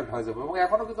ডিফিকাল্ট হয়ে যাবে। এবং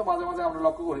এখনো কিন্তু মাঝে মাঝে আমরা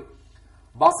লক্ষ্য করি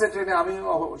বাসে, ট্রেনে, আমি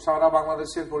সারা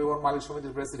বাংলাদেশের পরিবহন মালিক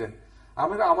সমিতির প্রেসিডেন্ট,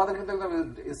 আমাদের কিন্তু একদম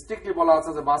স্ট্রিক্টলি বলা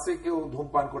আছে যে বাসে কেউ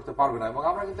ধূমপান করতে পারবে না। এবং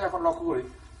আমরা কিন্তু এখন লক্ষ্য করি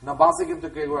না, বাসে কিন্তু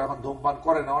কেউ এখন ধূমপান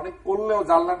করে না। অনেক করলেও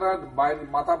জানলাটা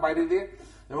মাথা বাইরে দিয়ে,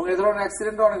 এবং এ ধরনের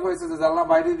অ্যাক্সিডেন্টও অনেক হয়েছে যে জানলা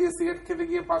বাইরে দিয়ে সিগারেট খেতে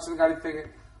গিয়ে পাশের গাড়ি থেকে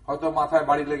হয়তো মাথায়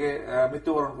বাড়ি লেগে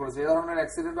মৃত্যুবরণ করেছে। এ ধরনের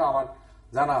অ্যাক্সিডেন্টও আমার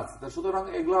জানা আছে। সুতরাং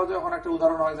এগুলো যখন একটা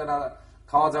উদাহরণ হয় যে না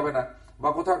খাওয়া যাবে না, বা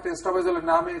কোথাও একটা স্টপেজ হলে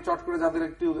নামে চট করে, যাদের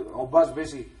একটু অভ্যাস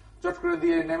বেশি, চট করে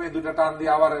দিয়ে নেমে দুটা টান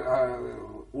দিয়ে আবার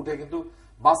উঠে, কিন্তু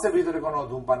বাসের ভিতরে কোনো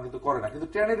ধূমপান কিন্তু করে না, কিন্তু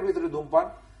ট্রেনের ভিতরে ধূমপান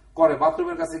করে,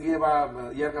 বাথরুমের কাছে গিয়ে বা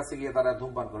ইয়ার কাছে গিয়ে তারা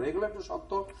ধূমপান করে। এগুলো একটু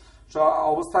শক্ত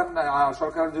অবস্থান,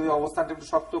 সরকারের যদি অবস্থানটা একটু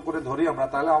শক্ত করে ধরি আমরা,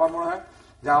 তাহলে আমার মনে হয়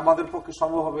যে আমাদের পক্ষে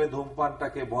সম্ভব হবে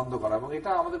ধূমপানটাকে বন্ধ করা। এবং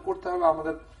এটা আমাদের করতে হবে,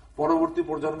 আমাদের পরবর্তী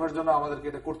প্রজন্মের জন্য আমাদেরকে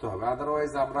এটা করতে হবে।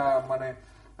 আদারওয়াইজ আমরা মানে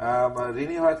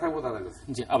ঋণী হয়ে থাকবো তাদের কাছে।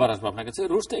 জি, আবার আসবো আপনার কাছে।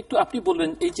 রুশদ, একটু আপনি বললেন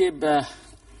এই যে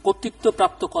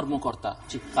কর্তৃত্বপ্রাপ্ত কর্মকর্তা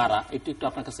কারা, এটি একটু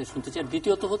আপনার কাছে শুনতে চাই।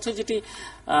 দ্বিতীয়ত হচ্ছে যেটি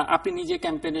আপনি নিজে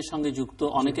ক্যাম্পেইনের সঙ্গে যুক্ত,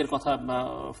 অনেকের কথা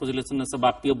ফজিলাতুন্নেসা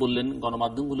বাপ্পিও বললেন,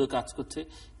 গণমাধ্যমগুলো কাজ করছে,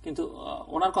 কিন্তু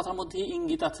ওনার কথার মধ্যে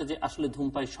ইঙ্গিত আছে যে আসলে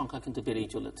ধূমপায়ীর সংখ্যা কিন্তু বেড়েই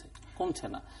চলেছে, কমছে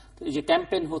না। তো এই যে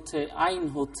ক্যাম্পেইন হচ্ছে, আইন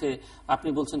হচ্ছে, আপনি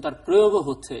বলছেন তার প্রয়োগও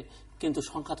হচ্ছে, কিন্তু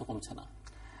সংখ্যা তো কমছে না।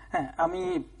 হ্যাঁ, আমি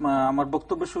আমার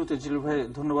বক্তব্যের শুরুতে জিলু ভাই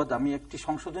ধন্যবাদ, আমি একটি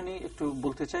সংশোধনী একটু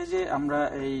বলতে চাই যে আমরা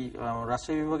এই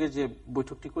রাজশাহী বিভাগে যে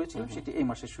বৈঠকটি করেছিলাম সেটি এই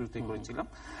মাসের শুরুতে করেছিলাম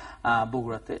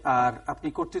বগুড়াতে। আর আপনি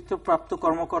কর্তৃত্বপ্রাপ্ত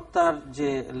কর্মকর্তার যে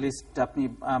লিস্ট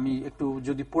আমি একটু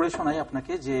যদি পড়ে শোনাই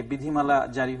আপনাকে, যে বিধিমালা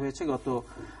জারি হয়েছে গত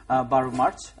 12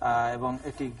 মার্চ এবং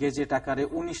এটি গেজেট আকারে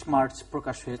 19 মার্চ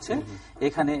প্রকাশ হয়েছে।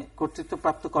 এখানে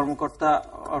কর্তৃত্বপ্রাপ্ত কর্মকর্তা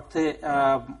অর্থে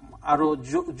আরো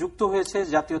যুক্ত হয়েছে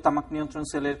জাতীয় তামাক নিয়ন্ত্রণ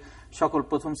সেলের সকল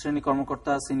প্রথম শ্রেণী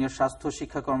কর্মকর্তা, সিনিয়র স্বাস্থ্য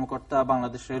শিক্ষা কর্মকর্তা,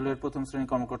 বাংলাদেশ রেলওয়ের প্রথম শ্রেণী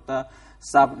কর্মকর্তা,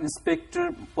 সাব ইন্সপেক্টর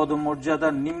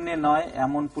পদমর্যাদার নিম্নে নয়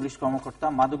এমন পুলিশ কর্মকর্তা,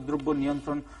 মাদকদ্রব্য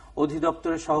নিয়ন্ত্রণ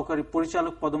অধিদপ্তরের সহকারী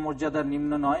পরিচালক পদমর্যাদার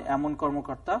নিম্ন নয় এমন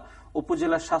কর্মকর্তা,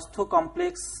 উপজেলা স্বাস্থ্য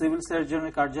কমপ্লেক্স, সিভিল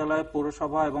সার্জনের কার্যালয়,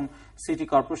 পৌরসভা এবং সিটি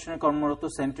কর্পোরেশনে কর্মরত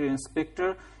সেন্ট্রাল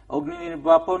ইন্সপেক্টর, অগ্নি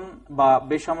নির্বাপন বা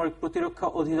বেসামরিক প্রতিরক্ষা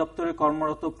অধিদপ্তরে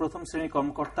কর্মরত প্রথম শ্রেণীর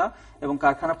কর্মকর্তা এবং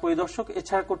কারখানা পরিদর্শক।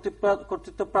 এছাড়া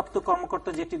কর্তৃত্বপ্রাপ্ত কর্মকর্তা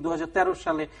যেটি 2013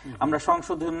 সালে আমরা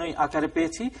সংশোধনী আকারে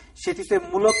পেয়েছি, সেটিতে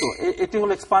মূলত এটি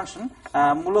হল এক্সপানশন,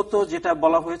 মূলত যেটা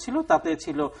বলা হয়েছিল তাতে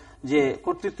ছিল যে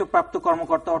কর্তৃত্বপ্রাপ্ত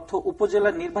কর্মকর্তা অর্থ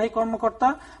উপজেলা নির্বাহী কর্মকর্তা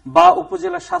বা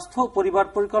উপজেলা স্বাস্থ্য পরিবার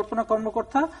পরিকল্পনা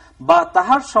কর্মকর্তা বা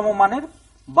তাহার সমমানের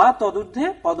বা তদূর্ধ্বে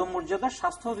পদমর্যাদা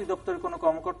স্বাস্থ্য অধিদপ্তরের কোন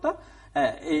কর্মকর্তা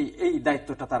এই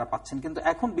দায়িত্বটা তারা পাচ্ছেন। কিন্তু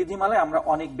এখন বিধিমালায় আমরা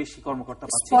অনেক বেশি কর্মকর্তা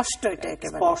পাচ্ছি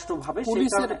স্পষ্টভাবে।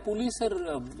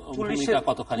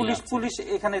 পুলিশ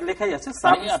এখানে লেখাই আছে।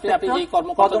 এই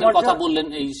কর্মকর্তাদের কথা বললেন,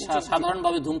 এই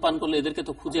সাধারণভাবে ধূমপান করলে এদেরকে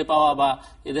তো খুঁজে পাওয়া বা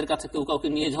এদের কাছে কেউ কাউকে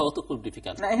নিয়ে যাওয়া তো খুব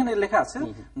ডিফিকাল্ট। না, এখানে লেখা আছে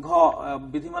ঘ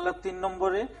বিধিমালার 3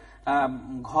 নম্বরে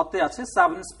ঘতে আছে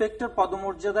সাব ইন্সপেক্টর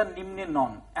পদমর্যাদার নিম্নে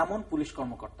নন এমন পুলিশ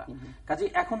কর্মকর্তা। কাজে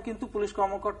এখন কিন্তু পুলিশ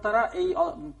কর্মকর্তারা এই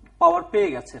পাওয়ার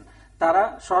পেয়ে গেছেন, তারা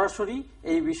সরাসরি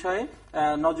এই বিষয়ে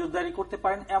নজরদারি করতে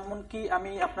পারেন। এমনকি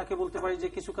আমি আপনাকে বলতে পারি যে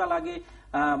কিছুকাল আগে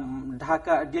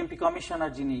ঢাকা ডিএমপি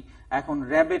কমিশনার, যিনি এখন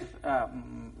র্যাবের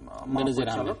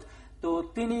মহাপরিচালক, তো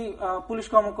তিনি পুলিশ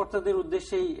কর্মকর্তাদের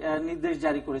উদ্দেশ্যেই নির্দেশ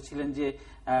জারি করেছিলেন যে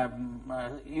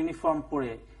ইউনিফর্ম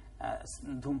পরে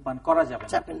ধূমপান করা যাবে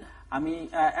না। আমি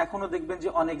এখনো দেখবেন যে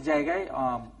অনেক জায়গায়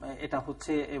এটা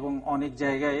হচ্ছে এবং অনেক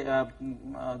জায়গায়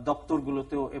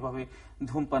দপ্তরগুলোতেও এভাবে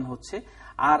ধূমপান হচ্ছে।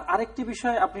 আর আরেকটি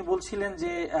বিষয় আপনি বলছিলেন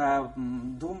যে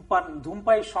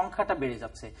ধূমপায়ীর সংখ্যাটা বেড়ে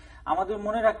যাচ্ছে। আমাদের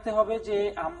মনে রাখতে হবে যে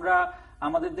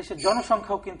আমাদের দেশের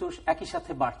জনসংখ্যাও কিন্তু একই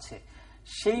সাথে বাড়ছে,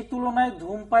 সেই তুলনায়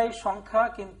ধূমপায়ীর সংখ্যা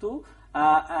কিন্তু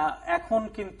এখন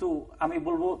কিন্তু আমি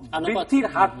বলবো বৃদ্ধির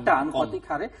হারটা আনুপাতিক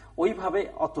হারে ওইভাবে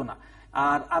অত না।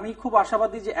 আর আমি খুব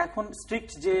আশাবাদী যে এখন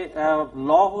স্ট্রিক্ট যে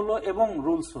ল হলো এবং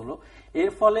রুলস হলো,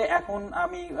 এর ফলে এখন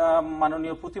আমি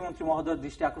মাননীয় প্রতিমন্ত্রী মহোদয়ের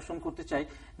দৃষ্টি আকর্ষণ করতে চাই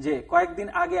যে কয়েকদিন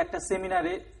আগে একটা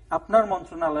সেমিনারে আপনার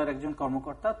মন্ত্রণালয়ের একজন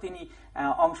কর্মকর্তা তিনি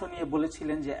অংশ নিয়ে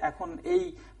বলেছিলেন যে এখন এই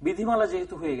বিধিমালা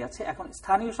যেহেতু হয়ে গেছে, এখন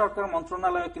স্থানীয় সরকার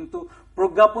মন্ত্রণালয় কিন্তু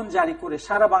প্রজ্ঞাপন জারি করে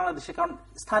সারা বাংলাদেশে, কারণ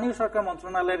স্থানীয় সরকার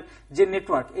মন্ত্রণালয়ের যে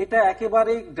নেটওয়ার্ক এটা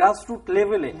একেবারে গ্রাসরুট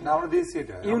লেভেলে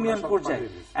ইউনিয়ন পর্যায়ে,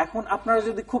 এখন আপনারা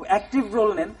যদি খুব অ্যাক্টিভ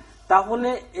রোল নেন তাহলে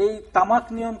এই তামাক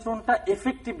নিয়ন্ত্রণটা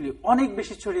এফেক্টিভলি অনেক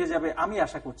বেশি ছড়িয়ে যাবে আমি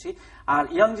আশা করছি। আর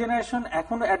ইয়াং জেনারেশন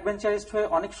এখনো অ্যাডভেঞ্চারিস্ট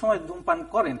হয়ে অনেক সময় ধূমপান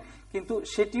করেন, কিন্তু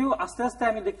সেটিও আস্তে আস্তে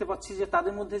আমি দেখতে পাচ্ছি যে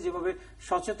তাদের মধ্যে যেভাবে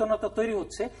সচেতনতা তৈরি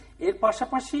হচ্ছে, এর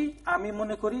পাশাপাশি আমি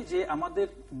মনে করি যে আমাদের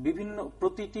বিভিন্ন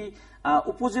প্রতিটি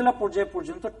উপজেলা পর্যায়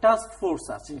পর্যন্ত টাস্ক ফোর্স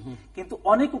আছে, কিন্তু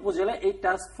অনেক উপজেলা এই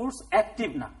টাস্ক ফোর্স অ্যাক্টিভ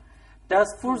না।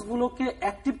 টাস্ক ফোর্স গুলোকে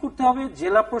অ্যাক্টিভ করতে হবে।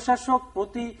 জেলা প্রশাসক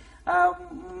প্রতি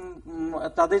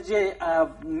তাদের যে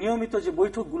নিয়মিত যে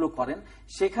বৈঠকগুলো করেন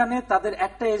সেখানে তাদের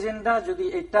একটা এজেন্ডা যদি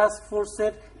এই টাস্ক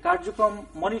ফোর্সের কার্যক্রম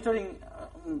মনিটরিং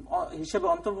হিসেবে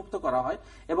অন্তর্ভুক্ত করা হয়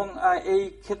এবং এই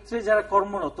ক্ষেত্রে যারা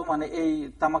কর্মরত মানে এই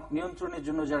তামাক নিয়ন্ত্রণের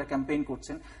জন্য যারা ক্যাম্পেইন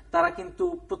করছেন তারা কিন্তু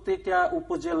প্রত্যেকটা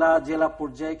উপজেলা জেলা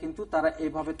পর্যায়ে কিন্তু তারা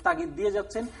এইভাবে তাগিদ দিয়ে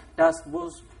যাচ্ছেন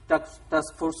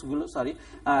টাস্ক ফোর্স গুলো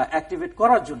অ্যাক্টিভেট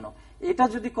করার জন্য। এটা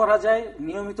যদি করা যায়,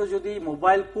 নিয়মিত যদি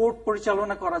মোবাইল কোর্ট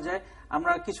পরিচালনা করা যায়,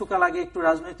 আমরা কিছুকাল আগে একটু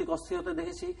রাজনৈতিক অস্থিরতা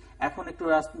দেখেছি, এখন একটু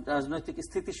রাজনৈতিক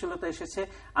স্থিতিশীলতা এসেছে।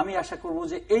 আমি আশা করব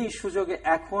যে এই সুযোগে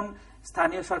এখন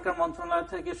স্থানীয় সরকার মন্ত্রণালয়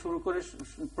থেকে শুরু করে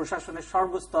প্রশাসনের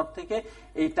সর্বস্তর থেকে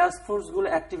এই টাস্ক ফোর্স গুলো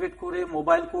অ্যাক্টিভেট করে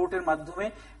মোবাইল কোর্টের মাধ্যমে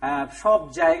সব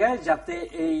জায়গায় যাতে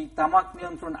এই তামাক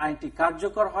নিয়ন্ত্রণ আইনটি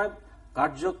কার্যকর হয়,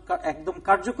 একদম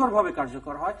কার্যকরভাবে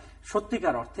কার্যকর হয়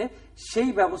সত্যিকার অর্থে, সেই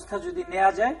ব্যবস্থা যদি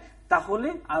নেওয়া যায় তাহলে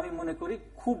আমি মনে করি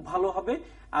খুব ভালো হবে।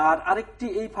 আর আরেকটি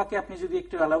এই ফাঁকে আপনি যদি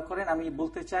একটু অ্যালাউ করেন, আমি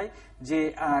বলতে চাই যে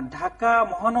ঢাকা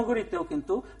মহানগরীতেও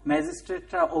কিন্তু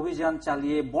ম্যাজিস্ট্রেটরা অভিযান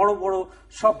চালিয়ে বড় বড়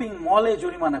শপিং মলে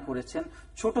জরিমানা করেছেন।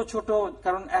 ছোট ছোট,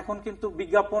 কারণ এখন কিন্তু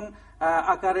বিজ্ঞাপন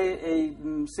আকারে এই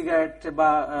সিগারেট বা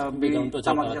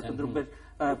তামাকজাত দ্রব্যের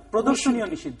প্রদর্শনীয়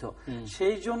নিষিদ্ধ,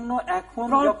 সেই জন্য এখন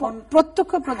যখন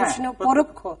প্রত্যক্ষ প্রদর্শনী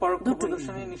পরোক্ষ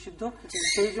প্রদর্শনী নিষিদ্ধ,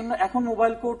 সেই জন্য এখন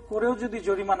মোবাইল কোর্ট করেও যদি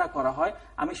জরিমানা করা হয়,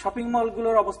 আমি শপিং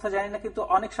মলগুলোর অবস্থা জানি না, কিন্তু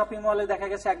অনেক শপিং মলে দেখা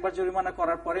গেছে একবার জরিমানা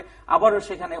করার পরে আবারও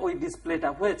সেখানে ওই ডিসপ্লেটা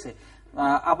হয়েছে।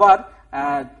 আবার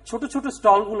ছোট ছোট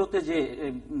স্টলগুলোতে যে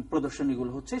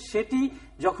প্রদর্শনীগুলো হচ্ছে সেটি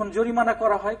যখন জরিমানা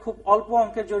করা হয়, খুব অল্প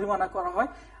অঙ্কের জরিমানা করা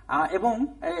হয়, এবং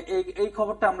এই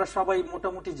খবরটা আমরা সবাই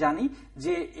মোটামুটি জানি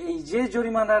যে এই যে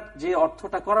জরিমানার যে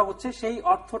অর্থটা করা হচ্ছে সেই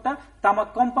অর্থটা তামাক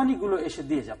কোম্পানিগুলো এসে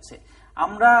দিয়ে যাচ্ছে।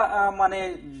 আমরা মানে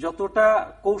যতটা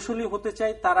কৌশলী হতে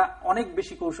চাই তারা অনেক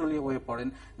বেশি কৌশলী হয়ে পড়েন,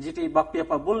 যেটি বাপ্পি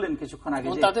আপা বললেন কিছুক্ষণ আগে,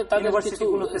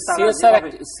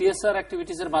 সিএসআর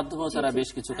অ্যাক্টিভিটিজ এর মাধ্যমে তারা বেশ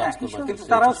কিছু কাজ করবে, কিন্তু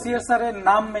তারাও সিএসআর এর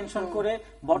নাম মেনশন করে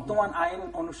বর্তমান আইন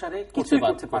অনুসারে কিছু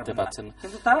করতে পারছেন না,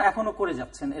 কিন্তু তারা এখনো করে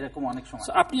যাচ্ছেন এরকম অনেক সময়।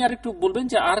 আপনি আর একটু বলবেন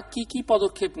যে আর কি কি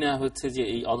পদক্ষেপ নেওয়া হচ্ছে যে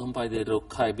এই অধমপায়ীদের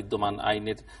রক্ষায় বিদ্যমান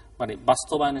আইনের মানে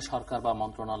বাস্তবায়নে সরকার বা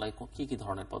মন্ত্রণালয় কি কি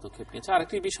ধরনের পদক্ষেপ নিয়েছে?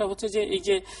 আরেকটি বিষয় হচ্ছে যে এই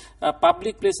যে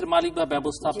পাবলিক প্লেসের মালিক বা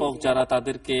ব্যবস্থাপক যারা,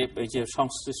 তাদেরকে এই যে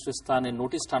সংশ্লিষ্ট স্থানে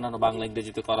নোটিশ টানানো, বাংলা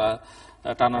ইংরেজিতে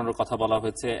টানানোর কথা বলা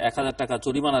হয়েছে, 1000 টাকা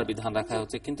জরিমানার বিধান রাখা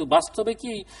হচ্ছে, কিন্তু বাস্তবে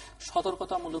কি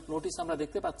সতর্কতামূলক নোটিশ আমরা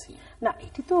দেখতে পাচ্ছি না?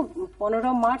 এটি তো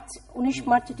 19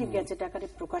 মার্চ এটি গেজেট আকারে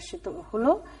প্রকাশিত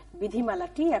হলো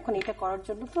বিধিমালাটি। এখন এটা করার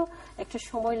জন্য তো একটা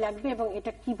সময় লাগবে এবং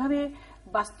এটা কিভাবে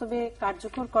বাস্তবে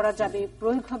কার্যকর করা যাবে,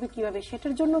 প্রয়োগ হবে কিভাবে,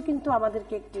 সেটার জন্য কিন্তু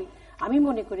আমাদেরকে আমি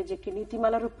মনে করি যে একটি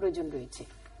নীতিমালারও প্রয়োজন রয়েছে।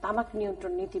 তামাক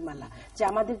নিয়ন্ত্রণ নীতিমালা, যে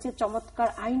আমাদের যে চমৎকার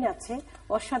আইন আছে,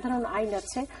 অসাধারণ আইন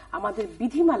আছে, আমাদের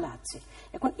বিধিমালা আছে,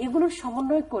 এখন এগুলোর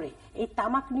সমন্বয় করে এই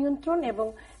তামাক নিয়ন্ত্রণ এবং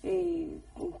এই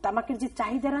তামাকের যে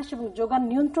চাহিদা হ্রাস এবং যোগান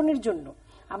নিয়ন্ত্রণের জন্য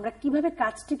আমরা কিভাবে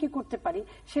কাজটিকে করতে পারি,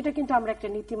 সেটা কিন্তু আমরা একটা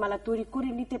নীতিমালা তৈরি করে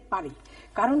নিতে পারি।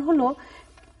 কারণ হলো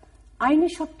আইনে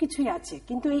সবকিছুই আছে,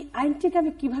 কিন্তু এই আইনটিকে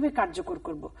আমি কিভাবে কার্যকর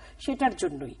করব সেটার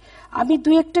জন্যই আমি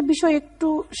দুই একটা বিষয় একটু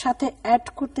সাথে অ্যাড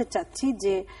করতে চাচ্ছি,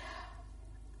 যে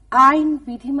আইন,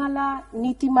 বিধিমালা,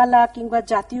 নীতিমালা কিংবা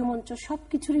জাতীয় মঞ্চ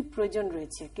সবকিছুরই প্রয়োজন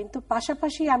রয়েছে, কিন্তু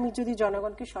পাশাপাশি আমি যদি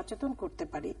জনগণকে সচেতন করতে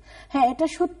পারি, হ্যাঁ এটা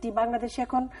সত্যি বাংলাদেশে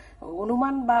এখন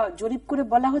অনুমান বা জরিপ করে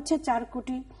বলা হচ্ছে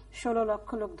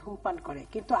 4,16,00,000 লোক ধূমপান করে,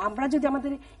 কিন্তু আমরা যদি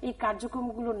আমাদের এই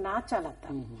কার্যক্রমগুলো না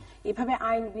চালাতাম, এভাবে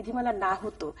আইন বিধিমালা না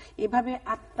হতো, এভাবে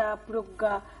আত্মা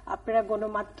প্রজ্ঞা, আপনারা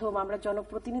গণমাধ্যম, আমরা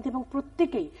জনপ্রতিনিধি এবং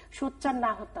প্রত্যেকেই সোচ্চার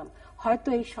না হতাম, হয়তো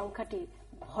এই সংখ্যাটি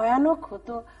ভয়ানক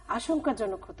হতো,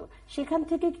 আশঙ্কাজনক হতো। সেখান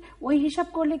থেকে ওই হিসাব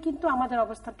করলে কিন্তু আমাদের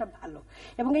অবস্থাটা ভালো।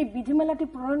 এবং এই বিধিমালাটি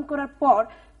প্রণয়ন করার পর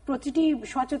প্রতিটি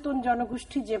সচেতন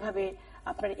জনগোষ্ঠী যেভাবে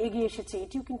আপনার এগিয়ে এসেছে,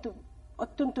 এটিও কিন্তু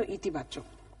অত্যন্ত ইতিবাচক।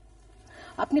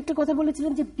 আপনি একটা কথা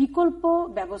বলেছিলেন যে বিকল্প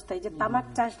ব্যবস্থায়, যে তামাক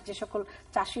চাষ যে সকল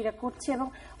চাষিরা করছে, এবং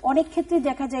অনেক ক্ষেত্রে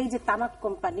দেখা যায় যে তামাক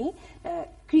কোম্পানি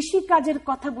কৃষি কাজের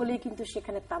কথা বলেই কিন্তু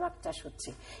সেখানে তামাক চাষ হচ্ছে।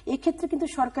 এক্ষেত্রে কিন্তু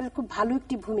সরকারের খুব ভালো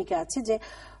একটি ভূমিকা আছে, যে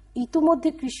ইতিমধ্যে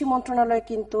কৃষি মন্ত্রণালয়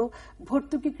কিন্তু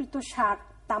ভর্তুকিকৃত সার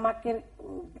তামাকের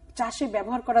চাষে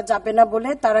ব্যবহার করা যাবে না বলে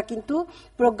তারা কিন্তু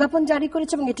প্রজ্ঞাপন জারি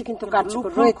করেছে, এবং এটি কিন্তু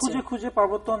কার্যকর রয়েছে। খুঁজে খুঁজে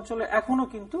পার্বত্য অঞ্চলে এখনো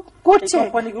কিন্তু করছে,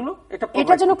 কোম্পানিগুলো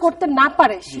এটা যেন করতে না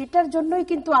পারে সেটার জন্যই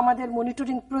কিন্তু আমাদের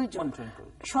মনিটরিং প্রয়োজন,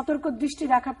 সতর্ক দৃষ্টি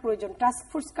রাখা প্রয়োজন,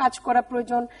 টাস্কফোর্স কাজ করা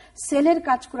প্রয়োজন, সেলের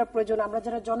কাজ করা প্রয়োজন। আমরা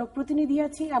যারা জনপ্রতিনিধি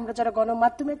আছি, আমরা যারা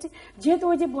গণমাধ্যমে আছি, যেহেতু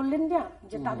ওই যে বললেন না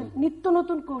যে তাদের নিত্য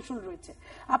নতুন কৌশল রয়েছে,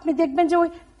 আপনি দেখবেন যে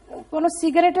ওই কোন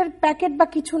সিগারেটের প্যাকেট বা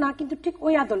কিছু না, কিন্তু ঠিক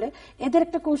ওই আদলে এদের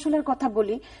একটা কৌশলের কথা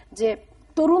বলি, যে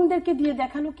তরুণদেরকে দিয়ে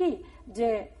দেখানো কি যে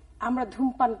আমরা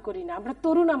ধূমপান করি না, আমরা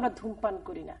তরুণ, আমরা ধূমপান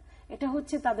করি না। এটা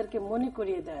হচ্ছে তাদেরকে মনে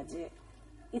করিয়ে দেওয়া যে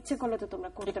ইচ্ছে করলে তো তোমরা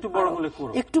করতে পারো,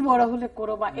 একটু বড় হলে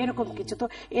করো, বা এরকম কিছু। তো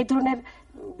এই ধরনের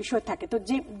বিষয় থাকে। তো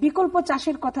যে বিকল্প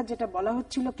চাষের কথা যেটা বলা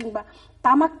হচ্ছিল, কিংবা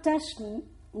তামাক চাষ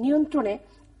নিয়ন্ত্রণে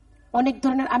অনেক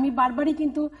ধরনের, আমি বারবারই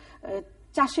কিন্তু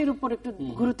চাষের উপর একটু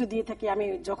গুরুত্ব দিয়ে থাকি। আমি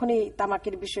যখনই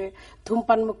তামাকের বিষয়ে,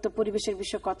 ধূমপান মুক্ত পরিবেশের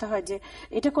বিষয়ে কথা হয়, যে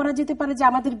এটা করা যেতে পারে যে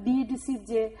আমাদের বিএডিসি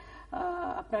যে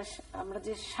আপনার আমরা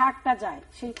যে সারটা যায়,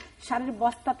 সেই সারের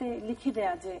বস্তাতে লিখে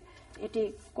দেয়া যে এটি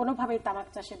কোনোভাবেই তামাক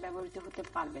চাষে ব্যবহৃত হতে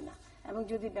পারবে না, এবং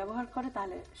যদি ব্যবহার করে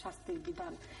তাহলে শাস্তির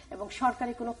বিধান, এবং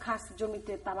সরকারি কোনো খাস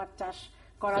জমিতে তামাক চাষ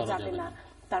করা যাবে না।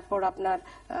 তারপর আপনার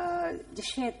যে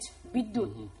সেচ,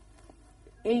 বিদ্যুৎ,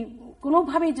 এই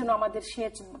কোনোভাবেই যেন আমাদের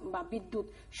সেচ বা বিদ্যুৎ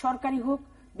সরকারি হোক,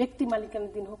 ব্যক্তি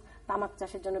মালিকানাধীন হোক, তামাক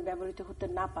চাষের জন্য ব্যবহৃত হতে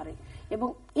না পারে। এবং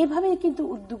এভাবেই কিন্তু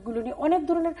উদ্যোগগুলো নিয়ে অনেক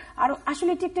ধরনের, আরো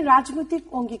আসলে এটি একটি রাজনৈতিক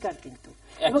অঙ্গীকার, কিন্তু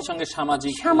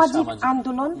সামাজিক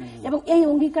আন্দোলন। এবং এই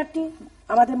অঙ্গীকারটি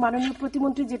আমাদের মাননীয়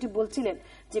প্রতিমন্ত্রী যেটি বলছিলেন,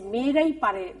 যে মেয়েরাই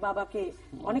পারে বাবাকে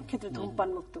অনেক ক্ষেত্রে ধূমপান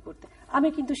মুক্ত করতে, আমি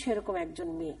কিন্তু সেরকম একজন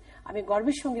মেয়ে। আমি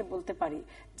গর্বের সঙ্গে বলতে পারি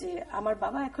যে আমার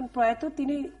বাবা এখন প্রয়াত,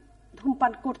 তিনি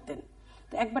ধূমপান করতেন।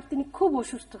 তো একবার তিনি খুব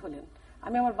অসুস্থ হলেন,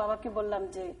 আমি আমার বাবাকে বললাম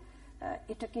যে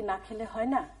এটা কি না খেলে হয়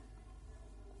না?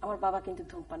 আমার বাবা কিন্তু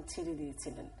ধূমপান ছেড়ে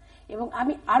দিয়েছিলেন। এবং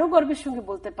আমি আরো গর্বের সঙ্গে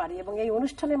বলতে পারি, এবং এই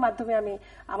অনুষ্ঠানের মাধ্যমে আমি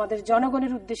আমাদের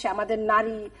জনগণের উদ্দেশ্যে, আমাদের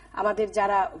নারী, আমাদের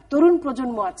যারা তরুণ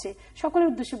প্রজন্ম আছে, সকলের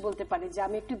উদ্দেশ্যে বলতে পারি যে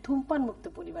আমি একটি ধূমপান মুক্ত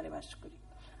পরিবারে বাস করি,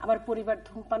 আমার পরিবার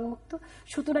ধূমপান মুক্ত।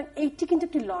 সুতরাং এইটি কিন্তু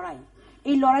একটি লড়াই,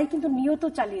 এই লড়াই কিন্তু নিয়ত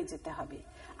চালিয়ে যেতে হবে।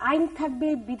 আইন থাকবে,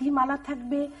 বিধিমালা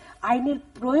থাকবে, আইনের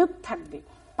প্রয়োগ থাকবে,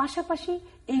 পাশাপাশি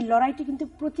এই লড়াইটি কিন্তু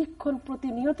প্রতিক্ষণ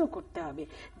প্রতিনিয়ত করতে হবে।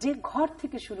 যে ঘর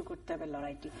থেকে শুরু করতে হবে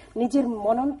লড়াইটি, নিজের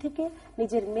মনন থেকে,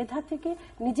 নিজের মেধা থেকে,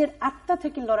 নিজের আত্মা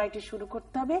থেকে লড়াইটি শুরু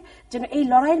করতে হবে, যেন এই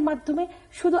লড়াইয়ের মাধ্যমে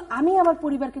শুধু আমি আমার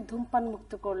পরিবারকে ধূমপান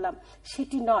মুক্ত করলাম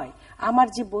সেটি নয়, আমার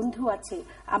যে বন্ধু আছে,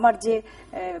 আমার যে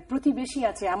প্রতিবেশী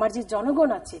আছে, আমার যে জনগণ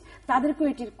আছে, তাদেরকেও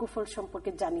এটির কুফল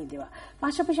সম্পর্কে জানিয়ে দেওয়া।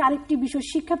 পাশাপাশি আরেকটি বিষয়,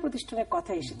 শিক্ষা প্রতিষ্ঠানের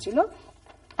কথা এসেছিল,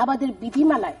 আমাদের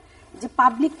বিধিমালায় যে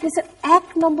পাবলিক প্লেসের 1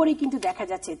 নম্বরে কিন্তু দেখা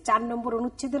যাচ্ছে 4 নম্বর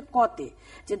অনুচ্ছেদের কতে,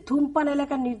 যে ধূমপান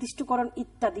এলাকার নির্দিষ্টকরণ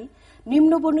ইত্যাদি,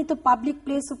 নিম্নবর্ণিত পাবলিক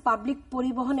প্লেস ও পাবলিক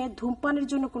পরিবহনে ধূমপানের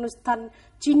জন্য কোন স্থান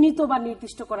চিহ্নিত বা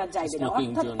নির্দিষ্ট করা যাবে না।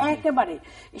 অর্থাৎ একেবারে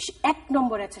 1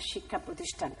 নম্বরে আছে শিক্ষা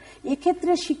প্রতিষ্ঠান।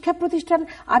 এক্ষেত্রে শিক্ষা প্রতিষ্ঠান,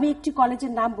 আমি একটি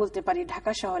কলেজের নাম বলতে পারি,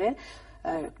 ঢাকা শহরের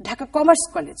ঢাকা কমার্স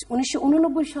কলেজ,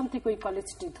 1989 সাল থেকে ওই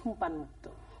কলেজটি ধূমপান মুক্ত।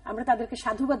 আমরা তাদেরকে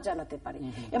সাধুবাদ জানাতে পারি।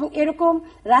 এবং এরকম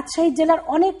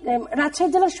রাজশাহী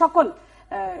জেলার সকল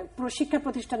শিক্ষা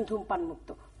প্রতিষ্ঠান ধূমপান মুক্ত,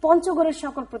 পঞ্চগড়ের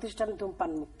সকল প্রতিষ্ঠান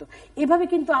ধূমপান মুক্ত। এভাবে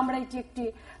কিন্তু আমরা এটি একটি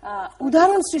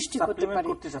উদাহরণ সৃষ্টি করতে পারি।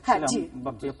 হ্যাঁ, জি,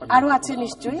 আরো আছে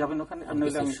নিশ্চয়ই,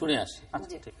 শুনে আসি।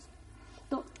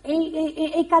 তো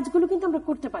এই কাজগুলো কিন্তু আমরা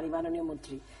করতে পারি মাননীয়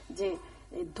মন্ত্রী, যে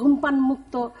ধূমপান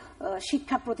মুক্ত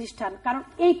শিক্ষা প্রতিষ্ঠান, কারণ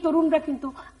এই তরুণরা কিন্তু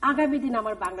আগামী দিন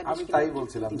আমার বাংলাদেশ। আমি তাই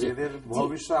বলছিলাম যে এদের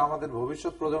ভবিষ্যৎ, আমাদের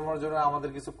ভবিষ্যৎ প্রজন্মের জন্য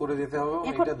আমাদের কিছু করে যেতে হবে,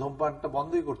 এটা ধূমপানটা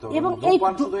বন্ধই করতে হবে।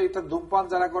 ধূমপান শুধু এটা ধূমপান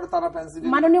যারা করে তারা ফ্যান্সি।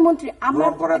 মাননীয় মন্ত্রী, আমরা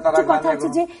একটা কথা আছে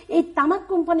যে এই তামাক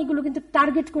কোম্পানিগুলো কিন্তু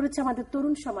টার্গেট করেছে আমাদের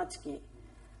তরুণ সমাজকে,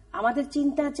 আমাদের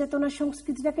চিন্তা চেতনা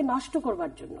সংস্কৃতিটাকে নষ্ট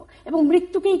করবার জন্য, এবং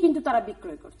মৃত্যুকেই কিন্তু তারা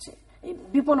বিক্রয় করছে,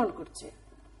 বিপণন করছে।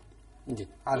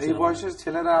 আর এই বয়সের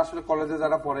ছেলেরা আসলে কলেজে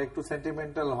যারা পড়ে একটু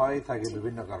সেন্টিমেন্টাল হয়েই থাকে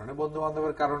বিভিন্ন কারণে, বন্ধু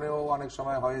বান্ধবের কারণেও অনেক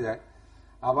সময় হয়ে যায়,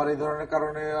 আবার এই ধরনের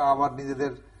কারণে আবার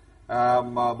নিজেদের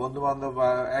বন্ধু বান্ধব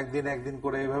একদিন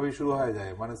করে এভাবেই শুরু হয়ে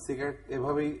যায়, মানে সিগারেট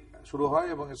এভাবেই শুরু হয়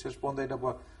এবং শেষ পর্যন্ত এটা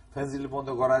ফেন্সিল বন্ধ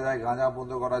করা যায়, গাঁজা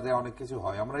বন্ধ করা যায়, অনেক কিছু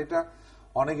হয়। আমরা এটা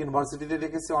অনেক ইউনিভার্সিটিতে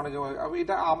দেখেছি, অনেক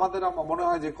এটা আমাদের মনে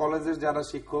হয় যে কলেজের যারা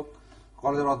শিক্ষক,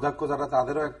 কলেজের অধ্যক্ষ যারা,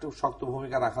 তাদেরও একটু শক্ত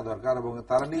ভূমিকা রাখা দরকার, এবং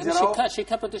তারা নিজেরাও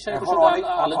শিক্ষা প্রতিষ্ঠানের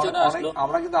আলোচনা আসলো।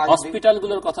 আমরা কিন্তু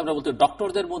হসপিটালগুলোর কথা বলতে,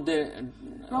 ডক্টরদের মধ্যে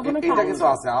এটা কিছু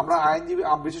আছে। আমরা আইনজীবী,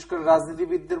 বিশেষ করে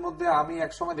রাজনীতিবিদদের মধ্যে আমি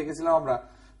একসময় দেখেছিলাম আমরা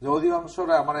যে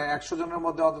অধিকাংশরা, মানে 100 জনের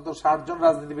মধ্যে অন্তত 60 জন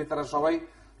রাজনীতিবিদ তারা সবাই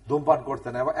ধূমপান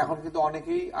করতেন, এখন কিন্তু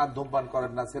অনেকেই আর ধূমপান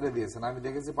করেন না, ছেড়ে দিয়েছেন। আমি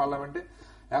দেখেছি পার্লামেন্টে।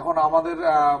 এখন আমাদের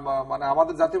মানে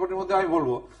আমাদের জাতীয় পার্টির মধ্যে আমি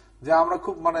বলবো যে আমরা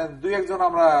খুব মানে 2-1 জন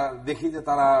আমরা দেখি যে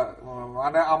তারা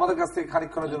মানে আমাদের কাছ থেকে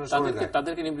খানিকক্ষণের জন্য সরে যায়,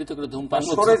 তাদেরকে নিবৃত্ত করে ধূমপান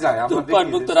সরে যায়, ধূমপান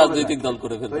মুক্ত রাজনৈতিক দল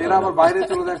করে ফেলে, এরা আবার বাইরে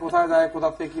চলে যায়, কোথায় যায়, কোথা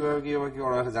থেকে কিভাবে কি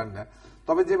ওরা জানি না।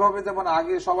 তবে যেভাবে যেমন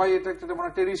আগে সবাই এটা একটা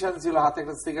মানে ট্রেডিশন ছিল, হাতে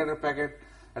একটা সিগারেটের প্যাকেট,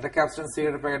 একটা ক্যাপসন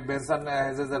সিগারেটের প্যাকেট, বেনসন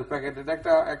হেজেজের প্যাকেট,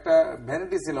 এটা একটা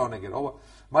ভ্যানিটি ছিল অনেকের,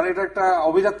 মানে এটা একটা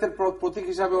অভিজাত্যের প্রতীক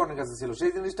হিসাবে অনেক কাছে ছিল।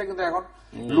 সেই জিনিসটা কিন্তু এখন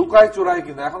লুকায় চোরাই,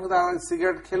 কিন্তু এখন কিন্তু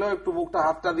সিগারেট খেলেও একটু মুখটা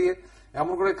হাতটা দিয়ে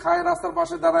এমন করে খায়, রাস্তার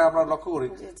পাশে দাঁড়ায়, আমরা লক্ষ্য করি,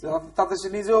 তাতে সে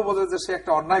নিজেও বোঝে যে সে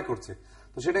একটা অন্যায় করছে।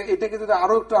 তো এটাকে যদি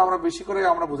আরো একটু আমরা বেশি করে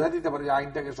আমরা বুঝাই দিতে পারি,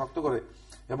 আইনটাকে শক্ত করে,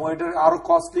 এবং এটা আরো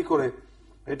কস্টলি করে,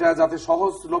 এটা যাতে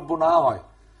সহজলভ্য না হয়।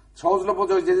 সহজলভ্য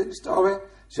যে জিনিসটা হবে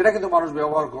সেটা কিন্তু মানুষ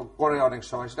ব্যবহার করে, অনেক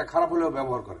সময় সেটা খারাপ হলেও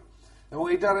ব্যবহার করে। এবং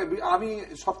এটার আমি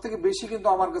সব থেকে বেশি কিন্তু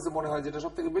আমার কাছে মনে হয় যেটা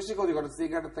সব থেকে বেশি ক্ষতি করে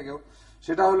সিগারেটের থেকেও,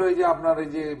 সেটা হলো এই যে আপনার এই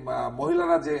যে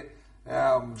মহিলারা যে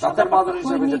দাঁতের মাদুর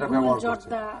হিসেবে যেটা ব্যবহার করছে,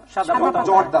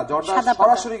 জর্দা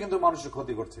সরাসরি কিন্তু মানুষের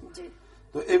ক্ষতি করছে।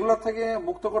 তো এগুলোর থেকে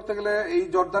মুক্ত করতে গেলে এই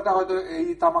জর্দাটা হয়তো এই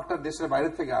তামাকটা দেশের বাইরে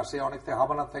থেকে আসে, অনেক থেকে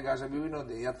হাবানার থেকে আসে, বিভিন্ন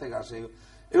ইয়ার থেকে আসে,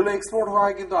 এগুলো এক্সপোর্ট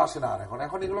হয় কিন্তু আসে না আর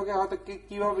এখন এগুলোকে হয়তো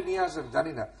কিভাবে নিয়ে আসে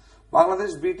জানি না।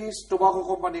 বাংলাদেশ ব্রিটিশ টোবাকো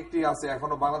কোম্পানি একটি আছে,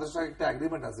 এখনো বাংলাদেশের একটা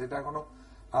এগ্রিমেন্ট আছে, এটা এখনো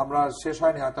আমরা শেষ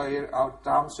হয়নি, হয়তো এর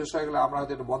টার্ম শেষ হয়ে গেলে আমরা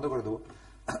হয়তো এটা বন্ধ করে দেবো।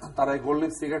 তারা এই গোল্ড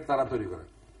লিফ সিগারেট তারা তৈরি করে,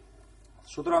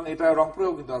 সুতরাং এটা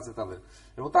রংপুরেও কিন্তু আছে তাদের,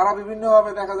 এবং তারা বিভিন্ন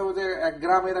ভাবে দেখা যাবে যে এক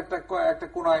গ্রামের একটা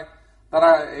কোনায় তারা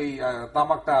এই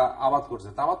তামাকটা আবাদ করছে।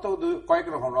 তামাক তো কয়েক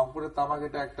রকম, রংপুরের তামাক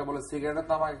এটা একটা বলে, সিগারেটের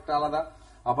তামাক একটা আলাদা,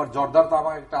 আবার জর্দার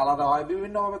তামাক একটা আলাদা হয়।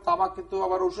 বিভিন্ন ভাবে তামাক কিন্তু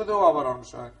আবার ওষুধেও আবার অনেক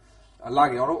সময়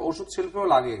লাগে, ওষুধ শিল্পেও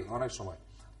লাগে অনেক সময়।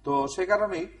 তো সে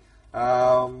কারণেই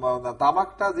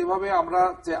তামাকটা যেভাবে আমরা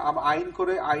আইন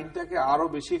করে, আইনটাকে আরো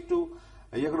বেশি একটু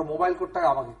ইয়ে করে, মোবাইল কোডটাকে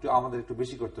আমাদের একটু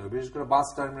বেশি করতে হবে, বিশেষ করে বাস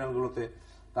টার্মিনাল গুলোতে,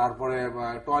 তারপরে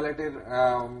টয়লেটের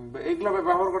এইগুলো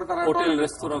ব্যবহার করে তারা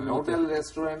হোটেল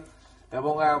রেস্টুরেন্ট,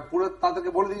 এবং পুরো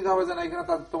তাদেরকে বলে দিতে হবে যে না, এখানে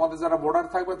তোমাদের যারা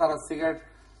বোর্ডার থাকবে তারা সিগারেট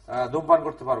ধূমপান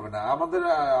করতে পারবে না।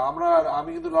 আমি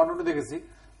কিন্তু লন্ডনে দেখেছি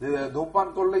যে ধূমপান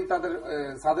করলেই তাদের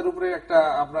ছাদের উপরে একটা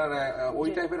আপনার ওই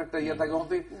টাইপের একটা ইয়ে থাকে,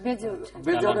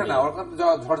 বেজে ওঠে না, ওখান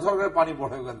ঝরঝর করে পানি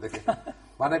পড়ে ওখান থেকে,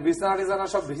 মানে বিছানা টিছানা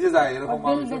সব ভিজে যায়, এরকম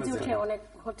মানুষ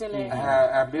হ্যাঁ,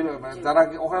 যারা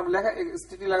ওখানে লেখা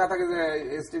স্ট্রিক্টলি লেখা থাকে যে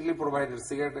স্ট্রিক্টলি প্রোভাইডেড,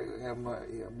 সিগারেট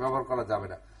ব্যবহার করা যাবে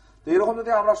না। তো এরকম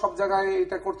যদি আমরা সব জায়গায়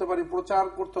এটা করতে পারি, প্রচার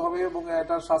করতে হবে, এবং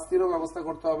এটা শাস্তিরও ব্যবস্থা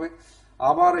করতে হবে।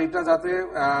 আবার এটা যাতে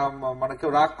মানে কেউ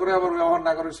রাগ করে আবার ব্যবহার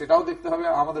না করে সেটাও দেখতে হবে।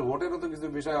 আমাদের ভোটেরও তো কিছু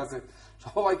বিষয় আছে,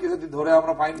 সবাইকে যদি ধরে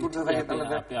আমরা ফাইন করতে থাকি তাহলে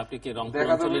আপনি কি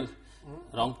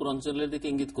রংপুর অঞ্চলের দিকে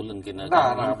ইঙ্গিত করলেন কিনা?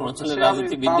 রংপুর অঞ্চলের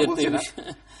রাজনীতিবিদদের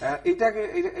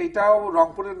এটাও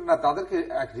রংপুরের না, তাদেরকে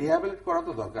রিহ্যাবিলিট করা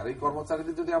তো দরকার। এই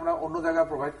কর্মচারীদের যদি আমরা অন্য জায়গায়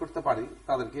প্রোভাইড করতে পারি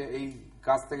তাদেরকে এই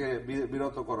কাজ থেকে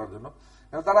বিরত করার জন্য,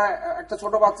 তারা একটা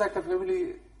ছোট বাচ্চা একটা ফ্যামিলি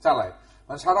চালায়,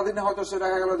 মানে সারাদিনে হয়তো সে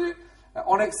দেখা গেল যে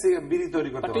অনেক বিড়ি তৈরি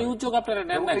করতে পারে।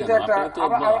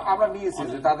 আমরা নিয়েছি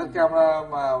যে তাদেরকে আমরা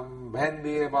ভ্যান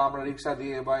দিয়ে বা আমরা রিক্সা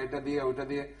দিয়ে বা এটা দিয়ে ওইটা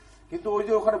দিয়ে কিন্তু ওই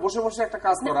যে ওখানে বসে বসে একটা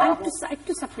কাজ করা।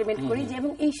 একটু সাপ্লিমেন্ট করি যে,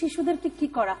 এবং এই শিশুদেরকে কি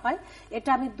করা হয়, এটা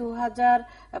আমি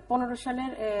 2015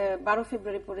 সালের 12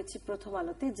 ফেব্রুয়ারি পড়েছি প্রথম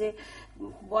আলোতে, যে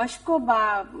বয়স্ক বা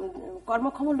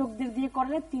কর্মক্ষম লোকদের দিয়ে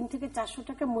করালে 3 থেকে 400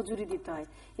 টাকা মজুরি দিতে হয়।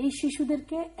 এই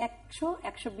শিশুদেরকে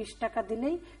 100-120 টাকা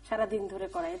দিলেই সারাদিন ধরে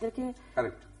করায়। এদেরকে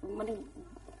মানে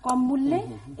কম মূল্যে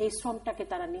এই শ্রমটাকে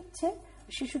তারা নিচ্ছে,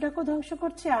 শিশুটাকেও ধ্বংস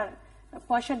করছে আর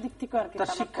পয়সার দিক থেকে আর কি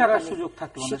শিক্ষার সুযোগ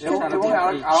থাকলো না।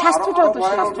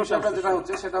 যেটা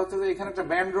হচ্ছে সেটা হচ্ছে যে এখানে একটা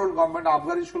ব্যান্ড রোল গভর্নমেন্ট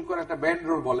আবগারি শুল্কের একটা ব্যান্ড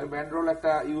রোল বলে, ব্যান্ড রোল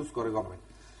একটা ইউজ করে গভর্নমেন্ট।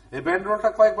 এই ব্যান্ড রোলটা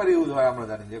কয়েকবার ইউজ হয়, আমরা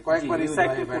জানি যে কয়েকবার ইউজ হয়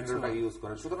এই ব্যান্ড রোলটা ইউজ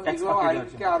করে। সুতরাং এগুলো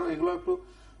আইনকে আরো এগুলো একটু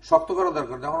শক্ত করা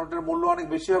দরকার। যখন ওটার মূল্য অনেক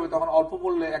বেশি হবে তখন অল্প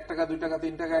মূল্যে 1 টাকা 2 টাকা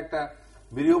 3 টাকা একটা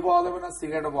বিড়িও পাওয়া যাবে না,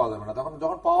 সিগারেটও পাওয়া যাবে না। তখন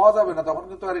যখন পাওয়া যাবে না তখন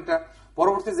কিন্তু আর এটা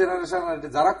পরবর্তী জেনারেশন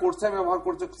যারা করছে ব্যবহার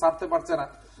করছে ছাড়তে পারছে না,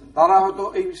 তারা হয়তো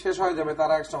এই শেষ হয়ে যাবে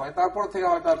তারা এক সময়, তারপর থেকে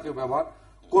হয়তো আর কেউ ব্যবহার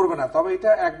করবে না। তবে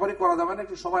এটা একবারই করা যাবে না,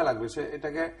 একটু সময় লাগবে, সে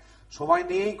এটাকে সময়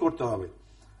নিয়েই করতে হবে।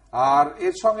 আর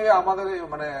এর সঙ্গে আমাদের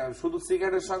মানে শুধু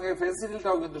সিগারেটের সঙ্গে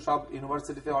ফেন্সিডিলটাও কিন্তু সব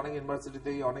ইউনিভার্সিটিতে, অনেক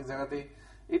ইউনিভার্সিটিতেই অনেক জায়গাতেই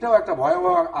এটাও একটা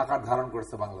ভয়াবহ আকার ধারণ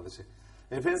করছে বাংলাদেশে।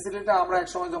 এই ফেন্সিডিলটা আমরা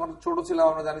একসময় যখন ছোট ছিলাম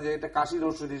আমরা জানি যে এটা কাশির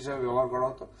ওষুধ হিসেবে ব্যবহার করা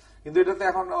হতো, কিন্তু এটাতে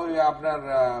এখন ওই আপনার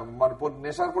মানে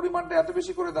নেশার পরিমাণটা এত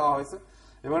বেশি করে দেওয়া হয়েছে,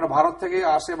 এবং ভারত থেকে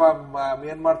আসে বা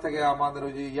মিয়ানমার থেকে আমাদের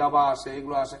ওই যে ইয়াবা আসে,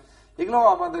 এগুলো আসে, এগুলো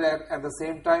আমাদের এট দ্য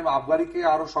সেম টাইম আবগারিকে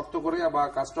আরো শক্ত করে বা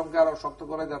কাস্টমকে আরো শক্ত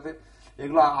করে যাতে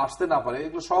এগুলো আসতে না পারে।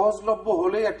 এগুলো সহজলভ্য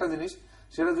হলেই একটা জিনিস,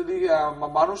 সেটা যদি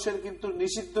মানুষের কিন্তু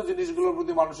নিষিদ্ধ জিনিসগুলোর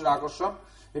প্রতি মানুষের আকর্ষণ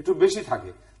একটু বেশি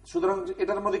থাকে। সুতরাং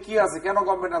এটার মধ্যে কি আছে, কেন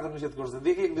গভর্নমেন্ট এত নিষেধ করছে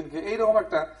দেখি একদিনকে, এইরকম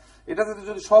একটা এটা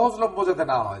যদি সহজলভ্য যাতে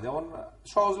না হয়, যেমন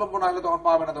সহজলভ্য না হলে তখন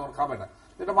পাবে না, তখন খাবে না,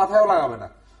 এটা মাথায়ও লাগাবে না।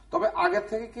 তবে আগের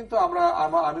থেকে কিন্তু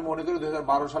আমি মনে করি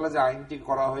 2012 সালে যে আইনটি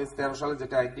করা হয়েছে, 13 সালে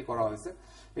যেটা আইনটি করা হয়েছে,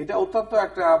 এটা অত্যন্ত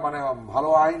একটা মানে ভালো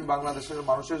আইন বাংলাদেশের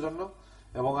মানুষের জন্য।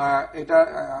 এবং এটা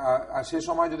সে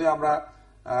সময় যদি আমরা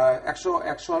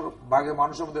 100 ভাগের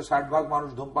মানুষের মধ্যে 60 ভাগ মানুষ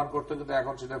ধূমপান করতো, কিন্তু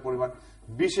এখন সেটার পরিমাণ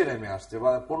 20-এ নেমে আসছে বা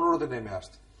 15-তে নেমে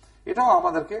আসছে। এটাও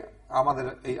আমাদেরকে আমাদের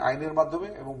এই আইনের মাধ্যমে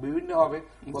এবং বিভিন্নভাবে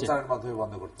প্রচারের মাধ্যমে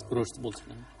বন্ধ করতে হবে।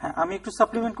 হ্যাঁ, আমি একটু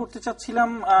সাপ্লিমেন্ট করতে চাচ্ছিলাম,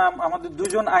 আমাদের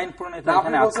দুজন আইন প্রণেতা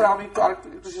আমি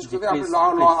একটু শেষ করি।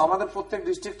 আমাদের প্রত্যেক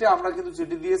ডিস্ট্রিক্টে আমরা কিন্তু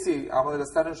চিঠি দিয়েছি আমাদের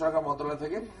স্থানীয় সরকার মন্ত্রণালয়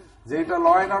থেকে, যে এটা ল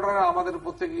অ্যান্ড অর্ডারে আমাদের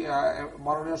প্রত্যেক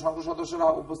মাননীয় সংসদ সদস্যরা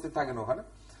উপস্থিত থাকেন ওখানে।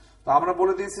 তো আমরা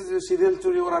বলে দিয়েছি যে সিরিয়াল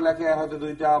চুরি ওরা লেখে হয়তো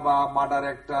 2টা বা মার্ডার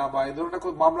 1টা বা এই ধরনের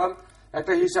মামলার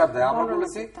একটা হিসাব দেয়। আমরা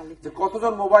বলেছি যে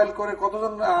কতজন মোবাইল করে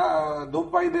কতজন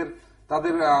ধূমপায়ীদের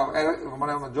তাদের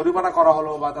মানে জরিমানা করা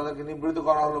হলো বা তাদেরকে নিবৃত্ত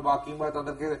করা হলো বা কিংবা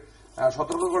তাদেরকে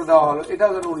সতর্ক করে দেওয়া হলো,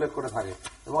 এটাও যেন উল্লেখ করে থাকে।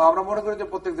 এবং আমরা মনে করি যে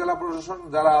প্রত্যেক জেলা প্রশাসন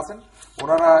যারা আছেন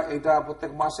ওনারা এটা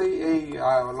প্রত্যেক মাসেই এই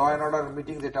ল অ্যান্ড অর্ডার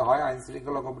মিটিং যেটা হয়, আইন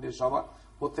শৃঙ্খলা কমিটির সভা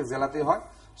প্রত্যেক জেলাতেই হয়,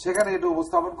 সেখানে এটা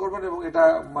উপস্থাপন করবেন এবং এটা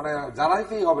মানে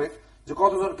জানাইতেই হবে যে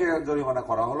কতজনকে জরিমানা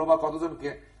করা হলো বা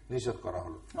কতজনকে নিষেধ করা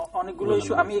হলো। অনেকগুলো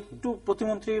ইস্যু আমি একটু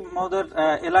প্রতিমন্ত্রী মহোদয়ের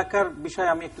এলাকার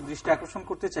বিষয়ে আমি একটু দৃষ্টি আকর্ষণ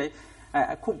করতে চাই।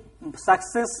 খুব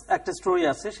সাকসেস একটা স্টোরি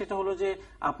আছে, সেটা হলো যে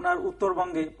আপনার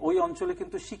উত্তরবঙ্গে ওই অঞ্চলে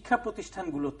কিন্তু শিক্ষা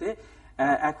প্রতিষ্ঠানগুলোতে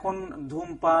এখন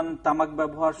ধূমপান, তামাক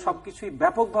ব্যবহার সবকিছুই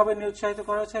ব্যাপকভাবে নিরুৎসাহিত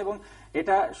করা হয়েছে এবং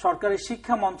এটা সরকারি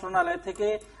শিক্ষা মন্ত্রণালয় থেকে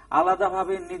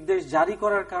আলাদাভাবে নির্দেশ জারি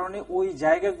করার কারণে ওই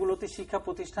জায়গাগুলোতে শিক্ষা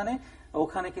প্রতিষ্ঠানে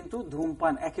ওখানে কিন্তু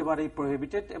ধূমপান একেবারেই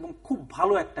প্রহিবিটেড এবং খুব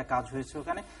ভালো একটা কাজ হয়েছে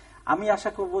ওখানে। আমি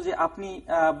আশা করব যে আপনি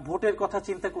ভোটের কথা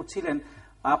চিন্তা করছিলেন,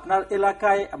 আপনার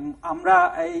এলাকায় আমরা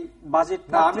এই বাজেট,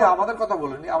 আমি আমাদের কথা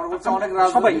বলিনি, আমরা বলছি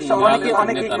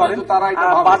অনেকেই করেন,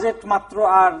 বাজেট মাত্র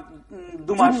আর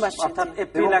 2 মাস অর্থাৎ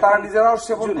এপ্রিল, তারা নিজেরাও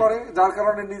সেবন করে, যার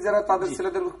কারণে নিজেরা তাদের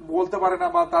ছেলেদের বলতে পারে না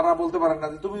বা তারা বলতে পারেন না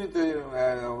যে তুমি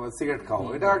সিগারেট খাও,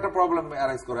 এটা একটা প্রবলেম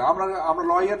অ্যারাইজ করে। আমরা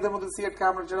লয়ারদের মধ্যে সিগারেট খাই,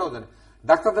 আমরা সেটাও জানি,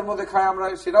 ডাক্তারদের মধ্যে খাই আমরা,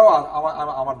 সেটাও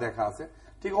আমার দেখা আছে।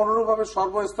 ঠিক অনুরূপভাবে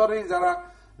সর্বস্তরে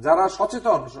যারা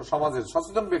সচেতন, সমাজের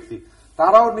সচেতন ব্যক্তি,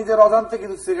 তারাও নিজের অজান্তে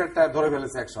কিন্তু সিগারেটটা ধরে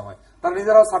ফেলেছে এক সময়, তারা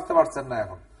নিজেরাও ছাড়তে পারছেন না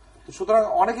এখন। সুতরাং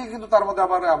অনেকেই কিন্তু তার মধ্যে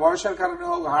আবার বয়সের কারণে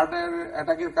হোক, হার্ট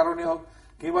অ্যাটাকের কারণে হোক,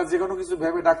 কিংবা যে কোনো কিছু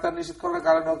ভেবে ডাক্তার নিষেধ করার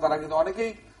কারণে হোক, তারা কিন্তু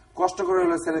অনেকেই কষ্ট করে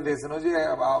হলে ছেড়ে দিয়েছেন। ওই যে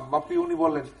বাপ্পি উনি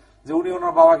বললেন যে উনি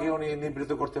ওনার বাবাকে উনি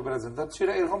নিবৃত্ত করতে পেরেছেন,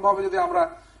 সেটা এরকম ভাবে যদি আমরা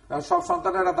সব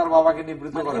সন্তানেরা তার বাবাকে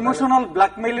নিবৃত্ত করে, ইমোশনাল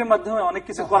ব্ল্যাকমেইলের মাধ্যমে অনেক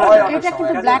কিছু করা যায়। এটা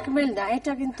কিন্তু ব্ল্যাকমেইল না,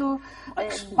 এটা কিন্তু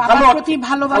বাবার প্রতি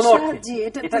ভালোবাসা। জি,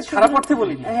 এটা খারাপ অর্থে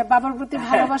বলি, হ্যাঁ, বাবার প্রতি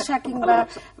ভালোবাসা কিংবা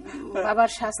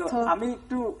বাবার স্বাস্থ্য। আমি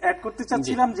একটু অ্যাড করতে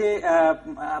চাচ্ছিলাম যে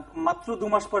মাত্র 2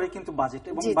 মাস পরে কিন্তু বাজেট,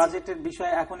 এবং বাজেটের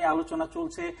বিষয়ে এখনই আলোচনা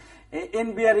চলছে।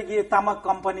 এনবিআর এ গিয়ে তামাক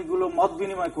কোম্পানিগুলো মত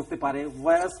বিনিময় করতে পারে,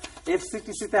 ওয়ারাস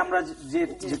এফসিটিসিতে আমরা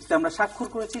যেটাতে আমরা স্বাক্ষর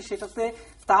করেছি সেটাতে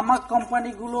তামাক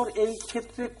কোম্পানিগুলোর এই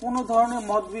ক্ষেত্রে কোনো ধরনের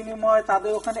মত বিনিময়,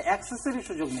 তাদের ওখানে অ্যাক্সেসেরই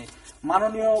সুযোগ নেই।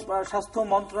 মাননীয় স্বাস্থ্য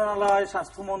মন্ত্রণালয়,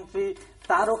 স্বাস্থ্যমন্ত্রী,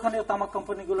 তার ওখানে তামাক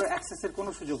কোম্পানিগুলোর অ্যাক্সেসের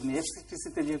কোনো সুযোগ নেই।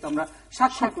 এফসিটিসিতে যেহেতু আমরা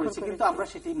স্বাক্ষর করেছি, কিন্তু আমরা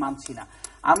সেটি মানছি না।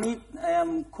 আমি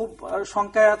খুব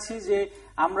শঙ্কায় আছি যে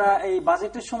আমরা এই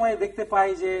বাজেটের সময় দেখতে পাই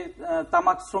যে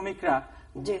তামাক শ্রমিকরা,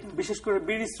 বিশেষ করে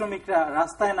বিড়ি শ্রমিকরা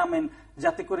রাস্তায় নামেন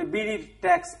যাতে করে বিড়ির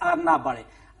ট্যাক্স আর না বাড়ে।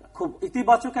 খুব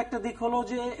ইতিবাচক একটা দিক হলো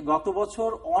যে গত বছর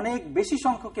অনেক বেশি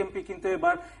সংখ্যক এমপি কিন্তু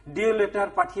এবার ডিও লেটার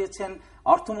পাঠিয়েছেন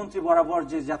অর্থমন্ত্রী বরাবর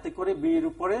যে যাতে করে বিড়ির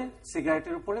উপরে,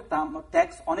 সিগারেটের উপরে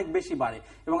ট্যাক্স অনেক বেশি বাড়ে।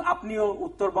 এবং আপনিও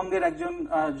উত্তরবঙ্গের একজন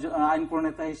আইন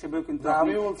প্রণেতা হিসেবেও কিন্তু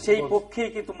সেই পক্ষেই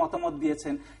কিন্তু মতামত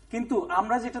দিয়েছেন। কিন্তু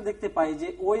আমরা যেটা দেখতে পাই যে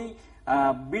ওই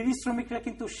বিড়ি শ্রমিকরা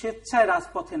কিন্তু স্বেচ্ছায়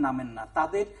রাজপথে নামেন না,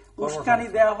 তাদের উস্কানি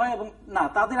দেওয়া হয় এবং না,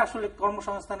 তাদের আসলে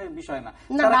কর্মসংস্থানের বিষয় না,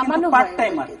 তারা কিন্তু পার্ট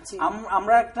টাইমার।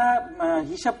 আমরা একটা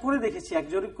হিসাব করে দেখেছি, এক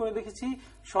জরিপ করে দেখেছি,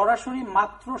 সরাসরি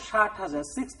মাত্র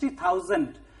 60,000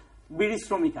 বিড়ি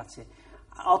শ্রমিক আছে।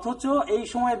 অথচ এই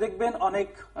সময় দেখবেন অনেক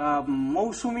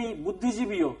মৌসুমী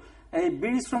বুদ্ধিজীবীও এই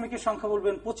বিড়ি শ্রমিকের সংখ্যা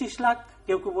বলবেন 25 লাখ,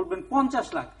 কেউ কেউ বলবেন 50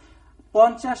 লাখ।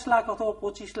 50 লাখ অথবা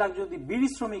 25 লাখ যদি বিড়ি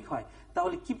শ্রমিক হয়,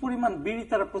 তাহলে কি পরিমাণ বিড়ি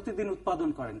তারা প্রতিদিন উৎপাদন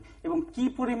করেন এবং কি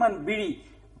পরিমাণ বিড়ি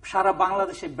সারা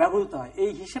বাংলাদেশে ব্যবহৃত হয়,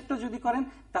 এই হিসেবটা যদি করেন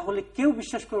তাহলে কেউ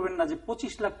বিশ্বাস করবেন না যে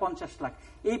 25 লাখ 50 লাখ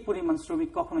এই পরিমাণ শ্রমিক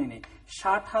কখনোই নেই।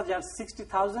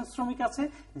 60,000 শ্রমিক আছে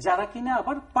যারা কিনা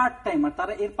আবার পার্ট টাইমার,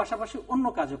 তারা এর পাশাপাশি অন্য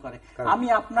কাজও করে। আমি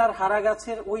আপনার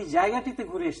হারাগাছের ওই জায়গাটিতে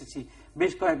ঘুরে এসেছি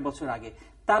বেশ কয়েক বছর আগে।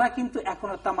 তারা কিন্তু এখন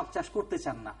আর তামাক চাষ করতে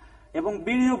চান না এবং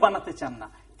বিড়িও বানাতে চান না,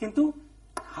 কিন্তু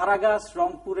হারাগাছ,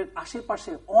 রংপুরের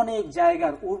আশেপাশে অনেক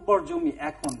জায়গার উর্বর জমি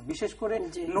এখন, বিশেষ করে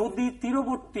নদী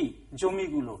তীরবর্তী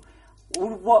জমিগুলো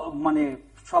মানে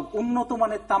সব উন্নত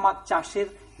মানের তামাক চাষের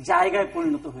জায়গায়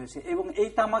পরিণত হয়েছে। এবং এই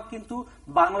তামাক কিন্তু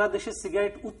বাংলাদেশের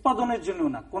সিগারেট উৎপাদনের জন্য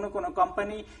না, কোন কোন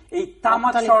কোম্পানি এই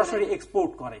তামাক সরাসরি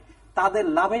এক্সপোর্ট করে, তাদের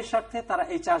লাভের স্বার্থে তারা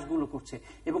এই চাষগুলো করছে।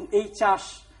 এবং এই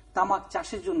তামাক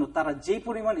চাষের জন্য তারা যে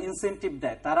পরিমাণ ইনসেনটিভ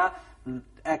দেয়, তারা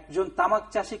একজন তামাক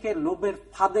চাষিকে লোভের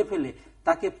ফাঁদে ফেলে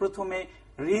তাকে প্রথমে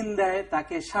ঋণ দেয়,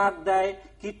 তাকে সার দেয়,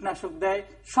 কীটনাশক দেয়,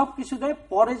 সবকিছু দেয়।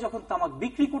 পরে যখন তামাক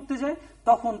বিক্রি করতে যায়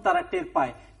তখন তারা টের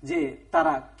পায় যে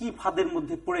তারা কি ফাঁদের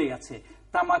মধ্যে পড়ে গেছে।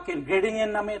 তামাকের গ্রেডিং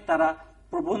এর নামে তারা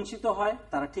প্রবঞ্চিত হয়,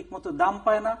 তারা ঠিকমতো দাম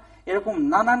পায় না, এরকম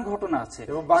নানান ঘটনা আছে।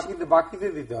 এবং বাকিতে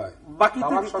দিতে হয়,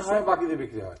 বাকিতে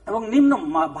বিক্রি হয়। এবং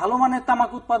ভালো মানের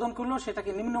তামাক উৎপাদন করলেও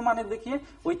সেটাকে নিম্নমানের দেখিয়ে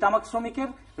ওই তামাক শ্রমিকের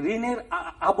ঋণের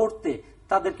আবর্তে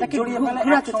তাদেরকে জড়িয়ে ফেলে।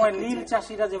 এক সময় নীল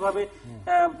চাষিরা যেভাবে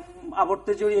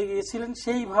আবর্তে জড়িয়ে গিয়েছিলেন,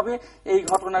 সেইভাবে এই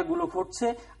ঘটনাগুলো ঘটছে।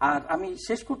 আর আমি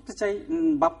শেষ করতে চাই,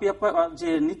 বাপ্পি আপা যে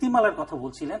নীতিমালার কথা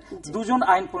বলছিলেন, দুজন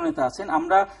আইন প্রণেতা আছেন।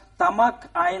 আমরা তামাক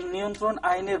আইন নিয়ন্ত্রণ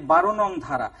আইনের 12 নং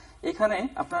ধারা, এখানে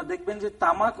আপনারা দেখবেন যে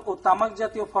তামাক ও তামাক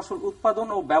জাতীয় ফসল উৎপাদন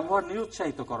ও ব্যবহার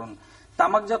নিরুৎসাহিতকরণ,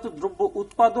 তামাকজাত দ্রব্য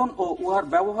উৎপাদন ও উহার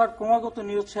ব্যবহার ক্রমাগত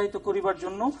নিরুৎসাহিত করিবার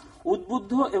জন্য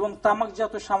উদ্বুদ্ধ এবং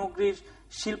তামাকজাত সামগ্রীর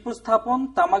শিল্প স্থাপন,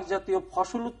 তামাক জাতীয়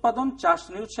ফসল উৎপাদন, চাষ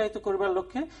নিরুৎসাহিত করিবার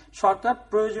লক্ষ্যে সরকার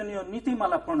প্রয়োজনীয়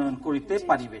নীতিমালা প্রণয়ন করিতে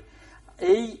পারিবে।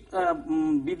 এই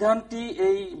বিধানটি,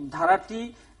 এই ধারাটি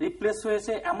রিপ্লেস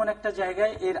হয়েছে এমন একটা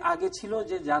জায়গায়। এর আগে ছিল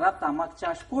যে যারা তামাক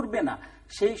চাষ করবে না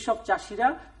সেই সব চাষিরা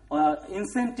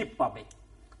ইনসেনটিভ পাবে,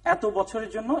 এত বছরের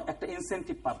জন্য একটা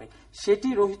ইনসেনটিভ পাবে, সেটি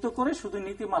রহিত করে শুধু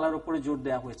নীতিমালার উপরে জোর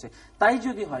দেওয়া হয়েছে। তাই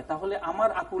যদি হয় তাহলে আমার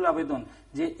আকুল আবেদন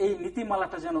যে এই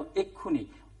নীতিমালাটা যেন এক্ষুনি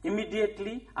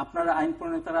ইমিডিয়েটলি, আপনারা আইন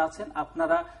প্রণেতারা আছেন,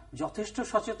 আপনারা যথেষ্ট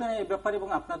সচেতন এই ব্যাপারে এবং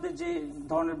আপনাদের যে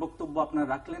ধরনের বক্তব্য আপনারা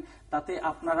রাখলেন তাতে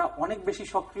আপনারা অনেক বেশি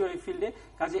সক্রিয় এই ফিল্ডে।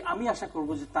 কাজে আমি আশা করব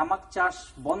যে তামাক চাষ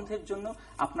বন্ধের জন্য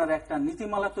আপনারা একটা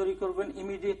নীতিমালা তৈরি করবেন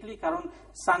ইমিডিয়েটলি। কারণ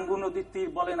সাঙ্গু নদীর তীর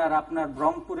বলেন আর আপনার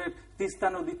ব্রহ্মপুরের তিস্তা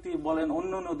নদীর তীর বলেন,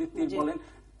 অন্য নদীর তীর বলেন,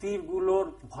 তীরগুলোর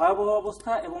ভয়াবহ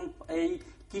অবস্থা। এবং এই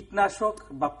কীটনাশক,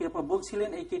 বাপ্পি আপা বলছিলেন,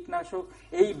 এই কীটনাশক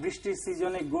এই বৃষ্টির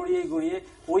সিজনে গড়িয়ে গড়িয়ে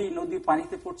ওই নদীর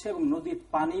পানিতে পড়ছে এবং নদীর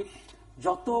পানির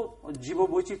যত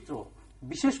জীববৈচিত্র্য,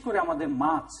 বিশেষ করে আমাদের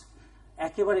মাছ,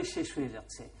 একেবারে শেষ হয়ে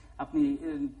যাচ্ছে। আপনি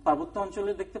পার্বত্য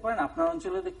অঞ্চলে দেখতে পারেন, আপনার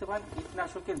অঞ্চলে দেখতে পারেন,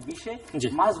 কীটনাশকের বিষে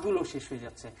মাছগুলো শেষ হয়ে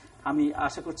যাচ্ছে। আমি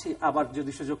আশা করছি আবার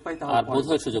যদি সুযোগ পাই তাহলে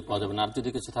বোধহয় সুযোগ পাওয়া যাবে না। আর যদি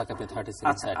কিছু থাকে আপনি 30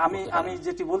 সেকেন্ড। আমি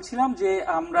যেটি বলছিলাম যে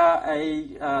আমরা এই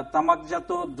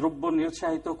তামাকজাত দ্রব্য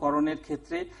নিরুৎসাহিতকরণের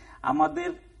ক্ষেত্রে আমাদের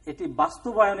এটি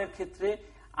বাস্তবায়নের ক্ষেত্রে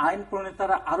আইন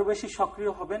প্রণেতারা আরো বেশি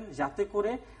সক্রিয় হবেন, যাতে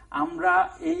করে আমরা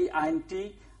এই আইনটি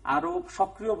আরো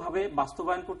সক্রিয়ভাবে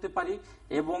বাস্তবায়ন করতে পারি।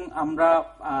 এবং আমরা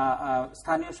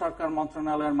স্থানীয় সরকার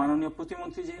মন্ত্রণালয়ের মাননীয়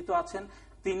প্রতিমন্ত্রী যেহেতু আছেন,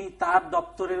 তিনি তার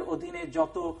দপ্তরের অধীনে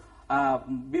যত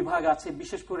বিভাগ আছে,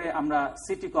 বিশেষ করে আমরা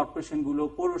সিটি কর্পোরেশনগুলো,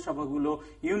 পৌরসভাগুলো,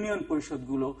 ইউনিয়ন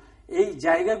পরিষদগুলো, এই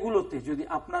জায়গাগুলোতে যদি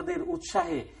আপনাদের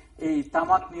উৎসাহে এই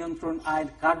তামাক নিয়ন্ত্রণ আইন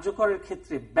কার্যকরের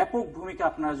ক্ষেত্রে ব্যাপক ভূমিকা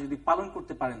আপনারা যদি পালন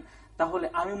করতে পারেন, তাহলে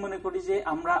আমি মনে করি যে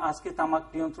আমরা আজকে তামাক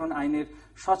নিয়ন্ত্রণ আইনের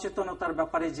সচেতনতার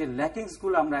ব্যাপারে যে ল্যাকিংস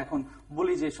গুলো আমরা এখন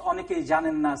বলি যে অনেকেই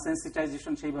জানেন না,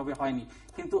 সেন্সিটাইজেশন সেইভাবে হয়নি,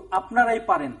 কিন্তু আপনারাই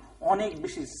পারেন অনেক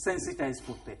বেশি সেন্সিটাইজ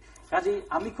করতে। কাজেই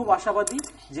আমি খুব আশাবাদী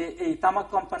যে এই তামাক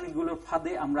কোম্পানিগুলোর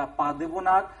ফাঁদে আমরা পা দেব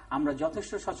না। আমরা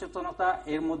যথেষ্ট সচেতনতা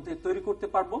এর মধ্যে তৈরি করতে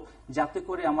পারবো, যাতে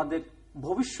করে আমাদের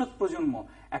ভবিষ্যৎ প্রজন্ম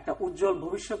একটা উজ্জ্বল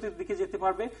ভবিষ্যতের দিকে যেতে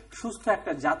পারবে, সুস্থ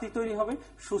একটা জাতি তৈরি হবে।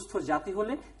 সুস্থ জাতি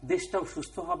হলে দেশটাও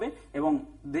সুস্থ হবে এবং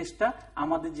দেশটা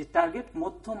আমাদের যে টার্গেট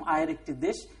মধ্যম আয়ের একটি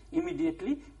দেশ,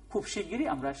 ইমিডিয়েটলি খুব শিগগিরই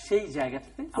আমরা সেই জায়গা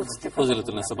থেকে।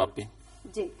 ফজিলাতুন্নেসা বাপ্পী,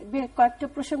 জি, কয়েকটা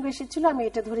প্রসঙ্গ এসেছিল, আমি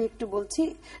এটা ধরে একটু বলছি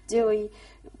যে ওই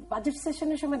বাজেট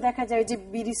সেশনের সময় দেখা যায় যে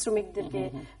বিড়ি শ্রমিকদেরকে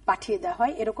পাঠিয়ে দেওয়া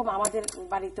হয়, এরকম আমাদের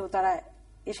বাড়িতেও তারা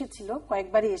এসেছিল,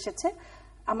 কয়েকবারই এসেছে।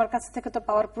 আমার কাছ থেকে তো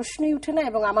পাওয়ার প্রশ্নই উঠে না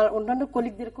এবং আমার অন্যান্য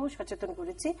কলিগদেরকেও সচেতন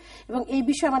করেছি এবং এই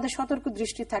বিষয়ে আমাদের সতর্ক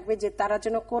দৃষ্টি থাকবে যে তারা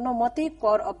যেন কোনো মতেই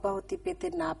কর অব্যাহতি পেতে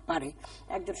না পারে।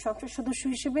 একজন সংসদ সদস্য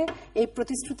হিসেবে এই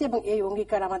প্রতিশ্রুতি এবং এই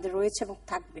অঙ্গীকার আমাদের রয়েছে এবং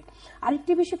থাকবে।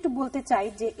 আরেকটি বিষয় একটু বলতে চাই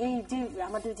যে এই যে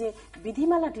আমাদের যে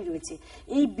বিধিমালাটি রয়েছে,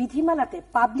 এই বিধিমালাতে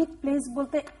পাবলিক প্লেস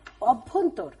বলতে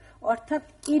অভ্যন্তর অর্থাৎ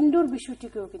ইনডোর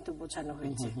বিষয়টিকেও কিন্তু বোঝানো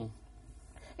হয়েছে।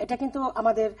 এটা কিন্তু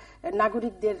আমাদের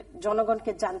নাগরিকদের,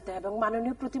 জনগণকে জানতে হবে। এবং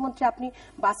মাননীয় প্রতিমন্ত্রী, আপনি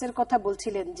বাসের কথা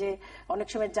বলছিলেন যে অনেক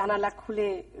সময় জানালা খুলে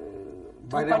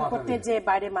ধূমপান করতে যে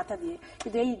বাইরে মাথা দিয়ে,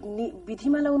 কিন্তু এই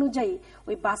বিধিমালা অনুযায়ী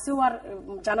ওই বাসেও আর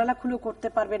জানালা খুলে করতে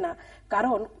পারবে না,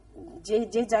 কারণ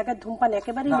যে জায়গায় ধূমপান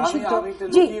একেবারেই নিষিদ্ধ।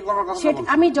 জি,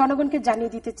 আমি জনগণকে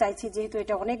জানিয়ে দিতে চাইছি, যেহেতু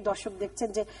এটা অনেক দর্শক দেখছেন,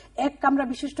 যে এক কামরা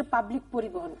বিশিষ্ট পাবলিক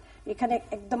পরিবহন, এখানে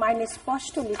একদম আইনে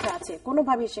স্পষ্ট লেখা আছে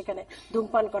কোনোভাবেই সেখানে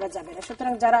ধূমপান করা যাবে না।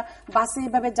 সুতরাং যারা বাসে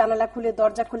এইভাবে জানালা খুলে,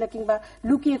 দরজা খুলে কিংবা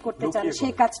লুকিয়ে করতে চান,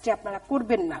 সেই কাজটি আপনারা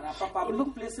করবেন না। পাবলিক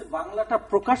প্লেসে বাংলাটা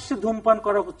প্রকাশ্যে ধূমপান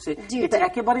করা হচ্ছে, এটা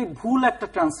একেবারেই ভুল একটা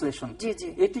ট্রান্সলেশন।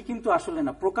 এটি কিন্তু আসলে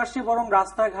না, প্রকাশ্যে বরং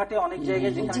রাস্তাঘাটে অনেক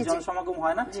জায়গায় যেখানে জনসমাগম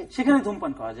হয় না সেখানে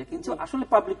ধূমপান করা যায়, কিন্তু আসলে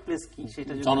পাবলিক প্লেস কি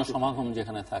সেটা জনসমাগম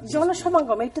যেখানে থাকে,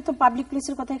 জনসমাগম, এটা তো পাবলিক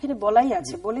প্লেসের কথা এখানে বলাই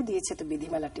আছে, বলে দিয়েছে তো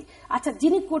বিধিমালাটি। আচ্ছা,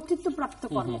 যিনি কর্তৃত্বপ্রাপ্ত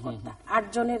কর্মকর্তা 8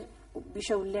 জনের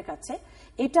বিষয় উল্লেখ আছে,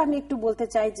 এটা আমি একটু বলতে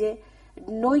চাই যে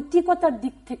নৈতিকতার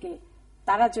দিক থেকে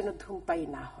তারা যেন ধূমপায়ী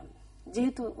না হন।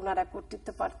 যেহেতু ওনারা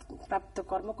কর্তৃত্বপ্রাপ্ত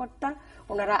কর্মকর্তা,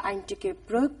 ওনারা আইনটিকে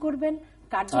প্রয়োগ করবেন,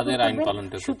 কার্যকর করবেন,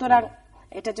 সুতরাং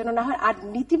এটা যেন না হয়। আর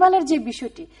নীতিমালার যে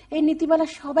বিষয়টি, এই নীতিমালা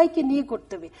সবাইকে নিয়ে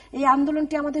করতে হবে। এই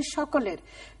আন্দোলনটি আমাদের সকলের,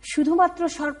 শুধুমাত্র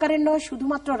সরকারের নয়,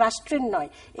 শুধুমাত্র রাষ্ট্রের নয়।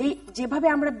 এই যেভাবে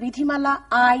আমরা বিধিমালা,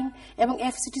 আইন এবং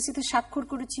এফসিটিসিতে স্বাক্ষর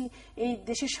করেছি এই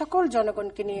দেশের সকল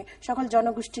জনগণকে নিয়ে, সকল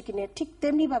জনগোষ্ঠীকে নিয়ে, ঠিক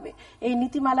তেমনি ভাবে এই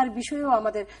নীতিমালার বিষয়েও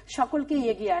আমাদের সকলকেই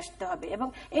এগিয়ে আসতে হবে এবং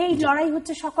এই লড়াই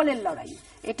হচ্ছে সকলের লড়াই।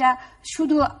 এটা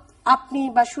শুধু আপনি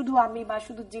বা শুধু আমি বা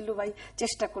শুধু জিল্লু ভাই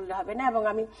চেষ্টা করলে হবে না। এবং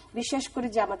আমি বিশ্বাস করি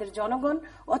যে আমাদের জনগণ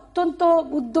অত্যন্ত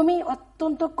উদ্যমী,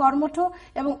 অত্যন্ত কর্মঠ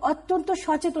এবং অত্যন্ত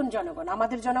সচেতন জনগণ।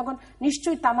 আমাদের জনগণ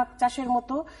নিশ্চয়ই তামাক চাষের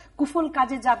মতো কুফল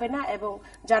কাজে যাবে না এবং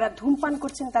যারা ধূমপান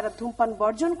করছেন তারা ধূমপান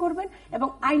বর্জন করবেন এবং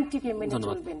আইনটিকে মেনে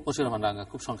চলবেন। মসিউর রহমান রাঙ্গা,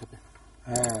 খুব সংক্ষেপে।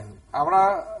 হ্যাঁ, আমরা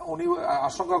উনি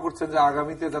আশঙ্কা করছেন যে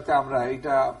আগামীতে যাতে আমরা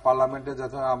এইটা পার্লামেন্টে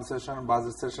যাতে সেশন,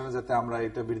 বাজেট সেশনে যাতে আমরা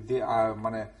এটা বৃদ্ধি,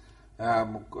 মানে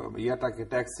ইয়াটাকে,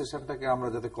 ট্যাক্সেশনটাকে আমরা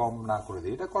যাতে কম না করে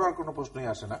দিই, এটা করার কোনো প্রশ্নই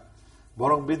আসে না,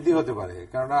 বরং বৃদ্ধি হতে পারে।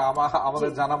 কেননা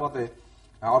আমাদের জানা মতে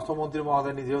অর্থমন্ত্রী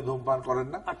মহোদয় নিজেও ধূমপান করেন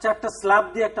না। আচ্ছা, একটা স্ল্যাব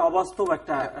দিয়ে একটা অবাস্তব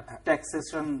একটা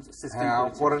ট্যাক্সেশন সিস্টেম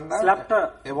করেন না,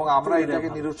 এবং আমরা এটাকে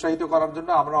নিরুৎসাহিত করার জন্য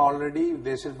আমরা অলরেডি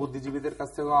দেশের বুদ্ধিজীবীদের কাছ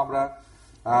থেকেও আমরা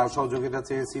সহযোগিতা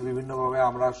চেয়েছি বিভিন্নভাবে।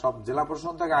 আমরা সব জেলা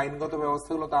প্রশাসন থেকে আইনগত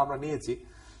ব্যবস্থাগুলো তো আমরা নিয়েছি,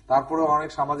 তারপরে অনেক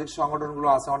সামাজিক সংগঠনগুলো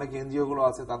আছে, অনেক এনজিও গুলো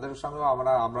আছে, তাদের সঙ্গেও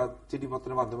আমরা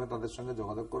চিঠিপত্রের মাধ্যমে তাদের সঙ্গে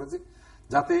যোগাযোগ করেছি,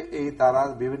 যাতে এই তারা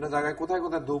বিভিন্ন জায়গায় কোথায়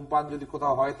কোথায় ধূমপান যদি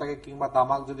কোথাও হয় থাকে কিংবা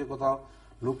তামাক যদি কোথাও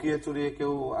লুকিয়ে চুরিয়ে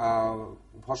কেউ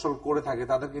ফসল করে থাকে,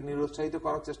 তাদেরকে নিরুৎসাহিত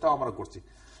করার চেষ্টাও আমরা করছি।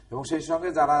 এবং সেই সঙ্গে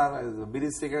যারা বিড়ি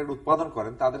সিগারেট উৎপাদন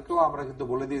করেন তাদেরকেও আমরা কিন্তু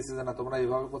বলে দিয়েছি যে না, তোমরা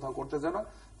এইভাবে কোথাও করতে চাও না,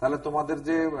 তাহলে তোমাদের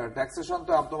যে ট্যাক্সেশন,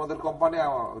 তো তোমাদের কোম্পানি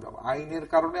আইনের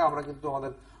কারণে আমরা কিন্তু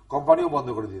আমাদের কোম্পানিও বন্ধ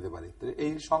করে দিতে পারি।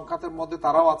 এই সংখ্যাতের মধ্যে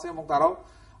তারাও আছে এবং তারাও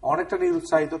অনেকটা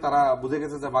নিরুৎসাহিত। তারা বুঝে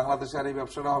গেছে যে বাংলাদেশে আর এই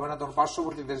ব্যবসাটা হবে না, তখন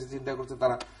পার্শ্ববর্তী দেশে চিন্তা করছে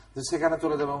তারা যে সেখানে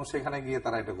চলে যাবে এবং সেখানে গিয়ে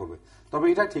তারা এটা করবে। তবে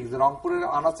এটা ঠিক যে রংপুরের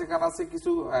আনাচে কানাচে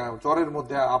কিছু চরের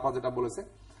মধ্যে, আপা যেটা বলেছে,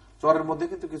 চরের মধ্যে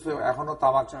কিন্তু কিছু এখনো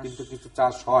তামাক কিন্তু কিছু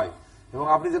চাষ হয়। এবং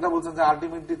আপনি যেটা বলছেন যে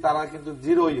আলটিমেটলি তারা কিন্তু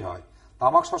জিরোই হয়।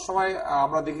 তামাক সবসময়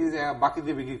আমরা দেখি যে বাকি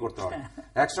দিয়ে বিক্রি করতে হয়,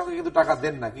 একসঙ্গে কিন্তু টাকা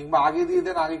দেন না, কিংবা আগে দিয়ে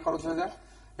দেন, আগে খরচ হয়ে যায়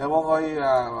এবং ওই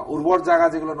উর্বর জায়গা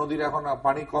যেগুলো নদীর এখন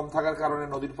পানি কম থাকার কারণে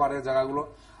নদীর পাড়ের জায়গাগুলো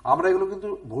আমরা এগুলো কিন্তু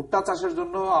ভুট্টা চাষের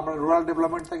জন্য আমরা রুরাল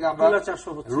ডেভেলপমেন্ট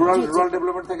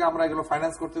থেকে আমরা এগুলো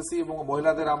ফাইন্যান্স করতেছি এবং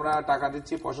মহিলাদের আমরা টাকা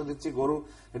দিচ্ছি, পয়সা দিচ্ছি,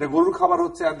 এটা গরুর খাবার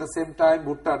হচ্ছে, এট দ্য সেম টাইম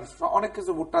ভুট্টার অনেক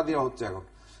কিছু ভুট্টা দেওয়া হচ্ছে এখন।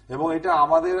 এবং এটা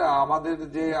আমাদের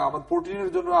যে প্রোটিনের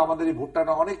জন্য আমাদের এই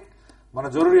ভুট্টাটা অনেক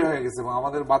জরুরি হয়ে গেছে এবং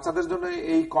আমাদের বাচ্চাদের জন্য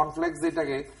এই কর্নফ্লেক্স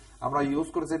যেটাকে আমরা ইউজ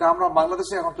করেছি এটা আমরা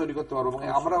বাংলাদেশে এখন তৈরি করতে পারবো। এবং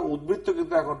আমরা উদ্বৃত্ত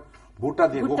কিন্তু এখন ভুট্টা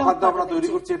দিয়ে গোখাদ্য আমরা তৈরি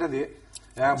করছি, এটা দিয়ে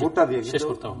ভুট্টা দিয়ে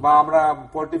বা আমরা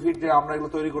পোল্ট্রি ফিড যে আমরা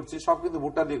এগুলো তৈরি করছি সব কিন্তু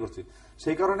ভুট্টা দিয়ে করছি।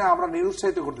 সেই কারণে আমরা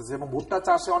নিরুৎসাহিত করতেছি এবং ভুট্টা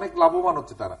চাষে অনেক লাভবান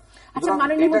হচ্ছে তারা।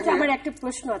 আমার একটা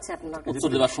প্রশ্ন আছে আপনার কাছে,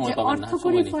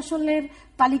 অর্থকরী ফসলের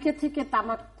তালিকা থেকে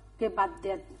তামাককে বাদ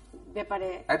দেওয়ার ব্যাপারে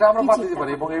এটা আমরা বাদ দিতে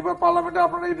পারি এবং এবার পার্লামেন্টে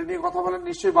আপনারা এটা নিয়ে কথা বলেন,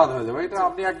 নিশ্চয়ই বাদ হয়ে যাবে। এটা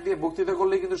আপনি একদিন বক্তৃতা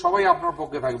করলে কিন্তু সবাই আপনার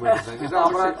পক্ষে থাকবে। এটা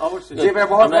আমরা যে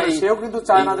ব্যবহার করি সেও কিন্তু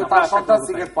চায় না যে তার সন্তান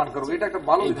সিগারেট পান করবে। এটা একটা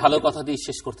ভালো কথা দিয়ে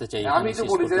শেষ করতে চাই। আমি তো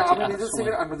বলি যে আমি নিজে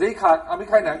সিগারেট যেই খাক, আমি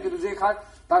খাই না, কিন্তু যে খাক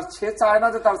তার সে চায় না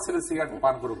যে তার ছেলে সিগারেট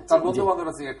পান করুক, তার বন্ধু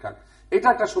বান্ধবরা সিগারেট খাক। এটা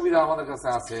একটা সুবিধা আমাদের কাছে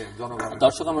আছে জনগণের।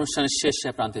 দর্শক, অনুষ্ঠানের শেষ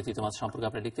প্রান্তে তৃতীয় মাত্রা সম্পর্কে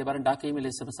আপনি লিখতে পারেন ডাক, ইমেল,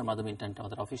 SMS এর মাধ্যমে, ইন্টারনেট,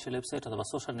 আমাদের অফিসিয়াল ওয়েবসাইট অথবা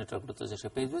সোশ্যাল নেটওয়ার্কগুলোতে যে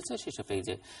পেজ রয়েছে সেই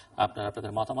পেজে আপনারা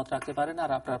আপনাদের মতামত রাখতে পারেন।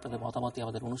 আর আপনাদের মতামতই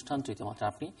আমাদের অনুষ্ঠান তৃতীয় মাত্রা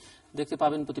আপনি দেখতে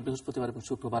পাবেন প্রতি বৃহস্পতিবার এবং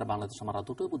শুক্রবার বাংলাদেশ আমার রাত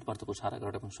 2টো, বুধবার দুপুর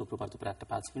 11:30 এবং শুক্রবার দুপুর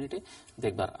 1:05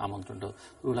 দেখবার আমন্ত্রণ।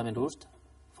 রুহুল আমিন,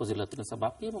 ফজিলাতুন্নেসা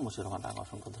বাপ্পি এবং মসিউর রহমান রাঙ্গা,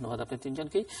 অসংখ্য ধন্যবাদ আপনার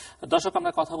তিনজনকেই। দর্শক,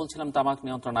 আমরা কথা বলছিলাম তামাক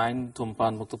নিয়ন্ত্রণ আইন,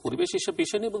 ধূমপান মুক্ত পরিবেশ, এসব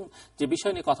বিষয় নিয়ে, এবং যে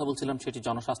বিষয় নিয়ে কথা বলছিলাম সেটি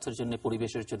জনস্বাস্থ্যের জন্য,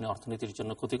 পরিবেশের জন্য, অর্থনীতির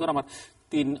জন্য ক্ষতিকর। আমার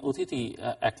তিন অতিথি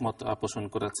একমত পোষণ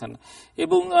করেছেন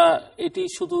এবং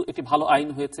এটি ভালো আইন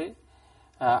হয়েছে,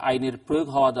 আইনের প্রয়োগ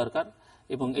হওয়া দরকার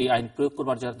এবং এই আইন প্রয়োগ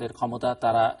করবার যাদের ক্ষমতা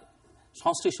তারা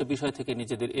সংশ্লিষ্ট বিষয় থেকে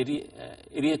নিজেদের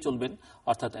এড়িয়ে চলবেন,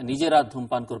 অর্থাৎ নিজেরা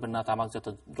ধূমপান করবেন না, তামাকজাত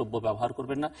দ্রব্য ব্যবহার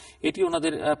করবেন না, এটি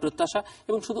ওনাদের প্রত্যাশা।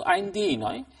 এবং শুধু আইন দিয়েই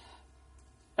নয়,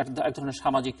 এক ধরনের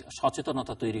সামাজিক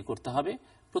সচেতনতা তৈরি করতে হবে।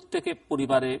 প্রত্যেকে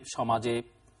পরিবারে, সমাজে,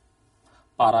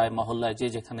 পাড়ায়, মহল্লায়,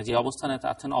 যেখানে যে অবস্থানে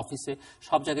আছেন, অফিসে,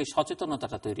 সব জায়গায়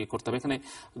সচেতনতাটা তৈরি করতে হবে। এখানে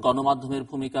গণমাধ্যমের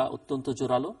ভূমিকা অত্যন্ত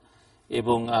জোরালো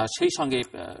এবং সেই সঙ্গে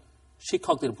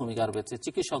শিক্ষকদের ভূমিকা রয়েছে,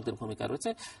 চিকিৎসকদের ভূমিকা রয়েছে,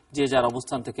 যে যার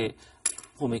অবস্থান থেকে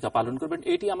ভূমিকা পালন করবেন,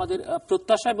 এটি আমাদের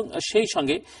প্রত্যাশা। এবং সেই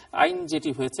সঙ্গে আইন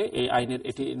যেটি হয়েছে, এই আইনের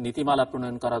এটি নীতিমালা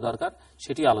প্রণয়ন করা দরকার,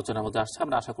 সেটি আলোচনার মধ্যে আসছে।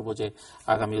 আমরা আশা করব যে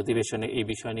আগামী অধিবেশনে এই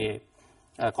বিষয় নিয়ে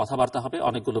কথাবার্তা হবে।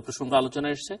 অনেকগুলো প্রসঙ্গ আলোচনা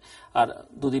এসছে। আর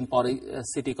দুদিন পরেই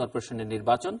সিটি কর্পোরেশনের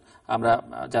নির্বাচন। আমরা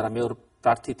যারা মেয়র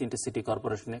প্রার্থী, 3টে সিটি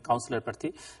কর্পোরেশনে কাউন্সিলর প্রার্থী,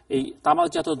 এই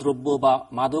তামাকজাত দ্রব্য বা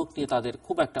মাদক নিয়ে তাদের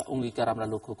খুব একটা অঙ্গীকার আমরা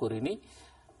লক্ষ্য করিনি,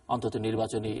 অন্তত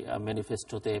নির্বাচনী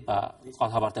ম্যানিফেস্টোতে বা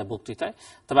কথাবার্তায়, বক্তৃতায়।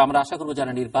 তবে আমরা আশা করব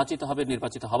যারা নির্বাচিত হবে,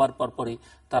 নির্বাচিত হওয়ার পরপরই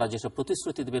তারা যেসব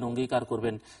প্রতিশ্রুতি দেবেন, অঙ্গীকার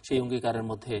করবেন, সেই অঙ্গীকারের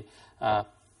মধ্যে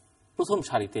প্রথম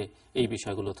সারিতে এই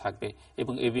বিষয়গুলো থাকবে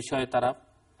এবং এই বিষয়ে তারা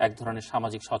এক ধরনের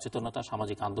সামাজিক সচেতনতা,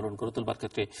 সামাজিক আন্দোলন গড়ে তোলবার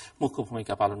ক্ষেত্রে মুখ্য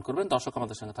ভূমিকা পালন করবেন। দর্শক,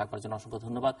 আমাদের সঙ্গে থাকবার জন্য অসংখ্য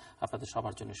ধন্যবাদ। আপনাদের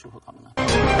সবার জন্য শুভকামনা।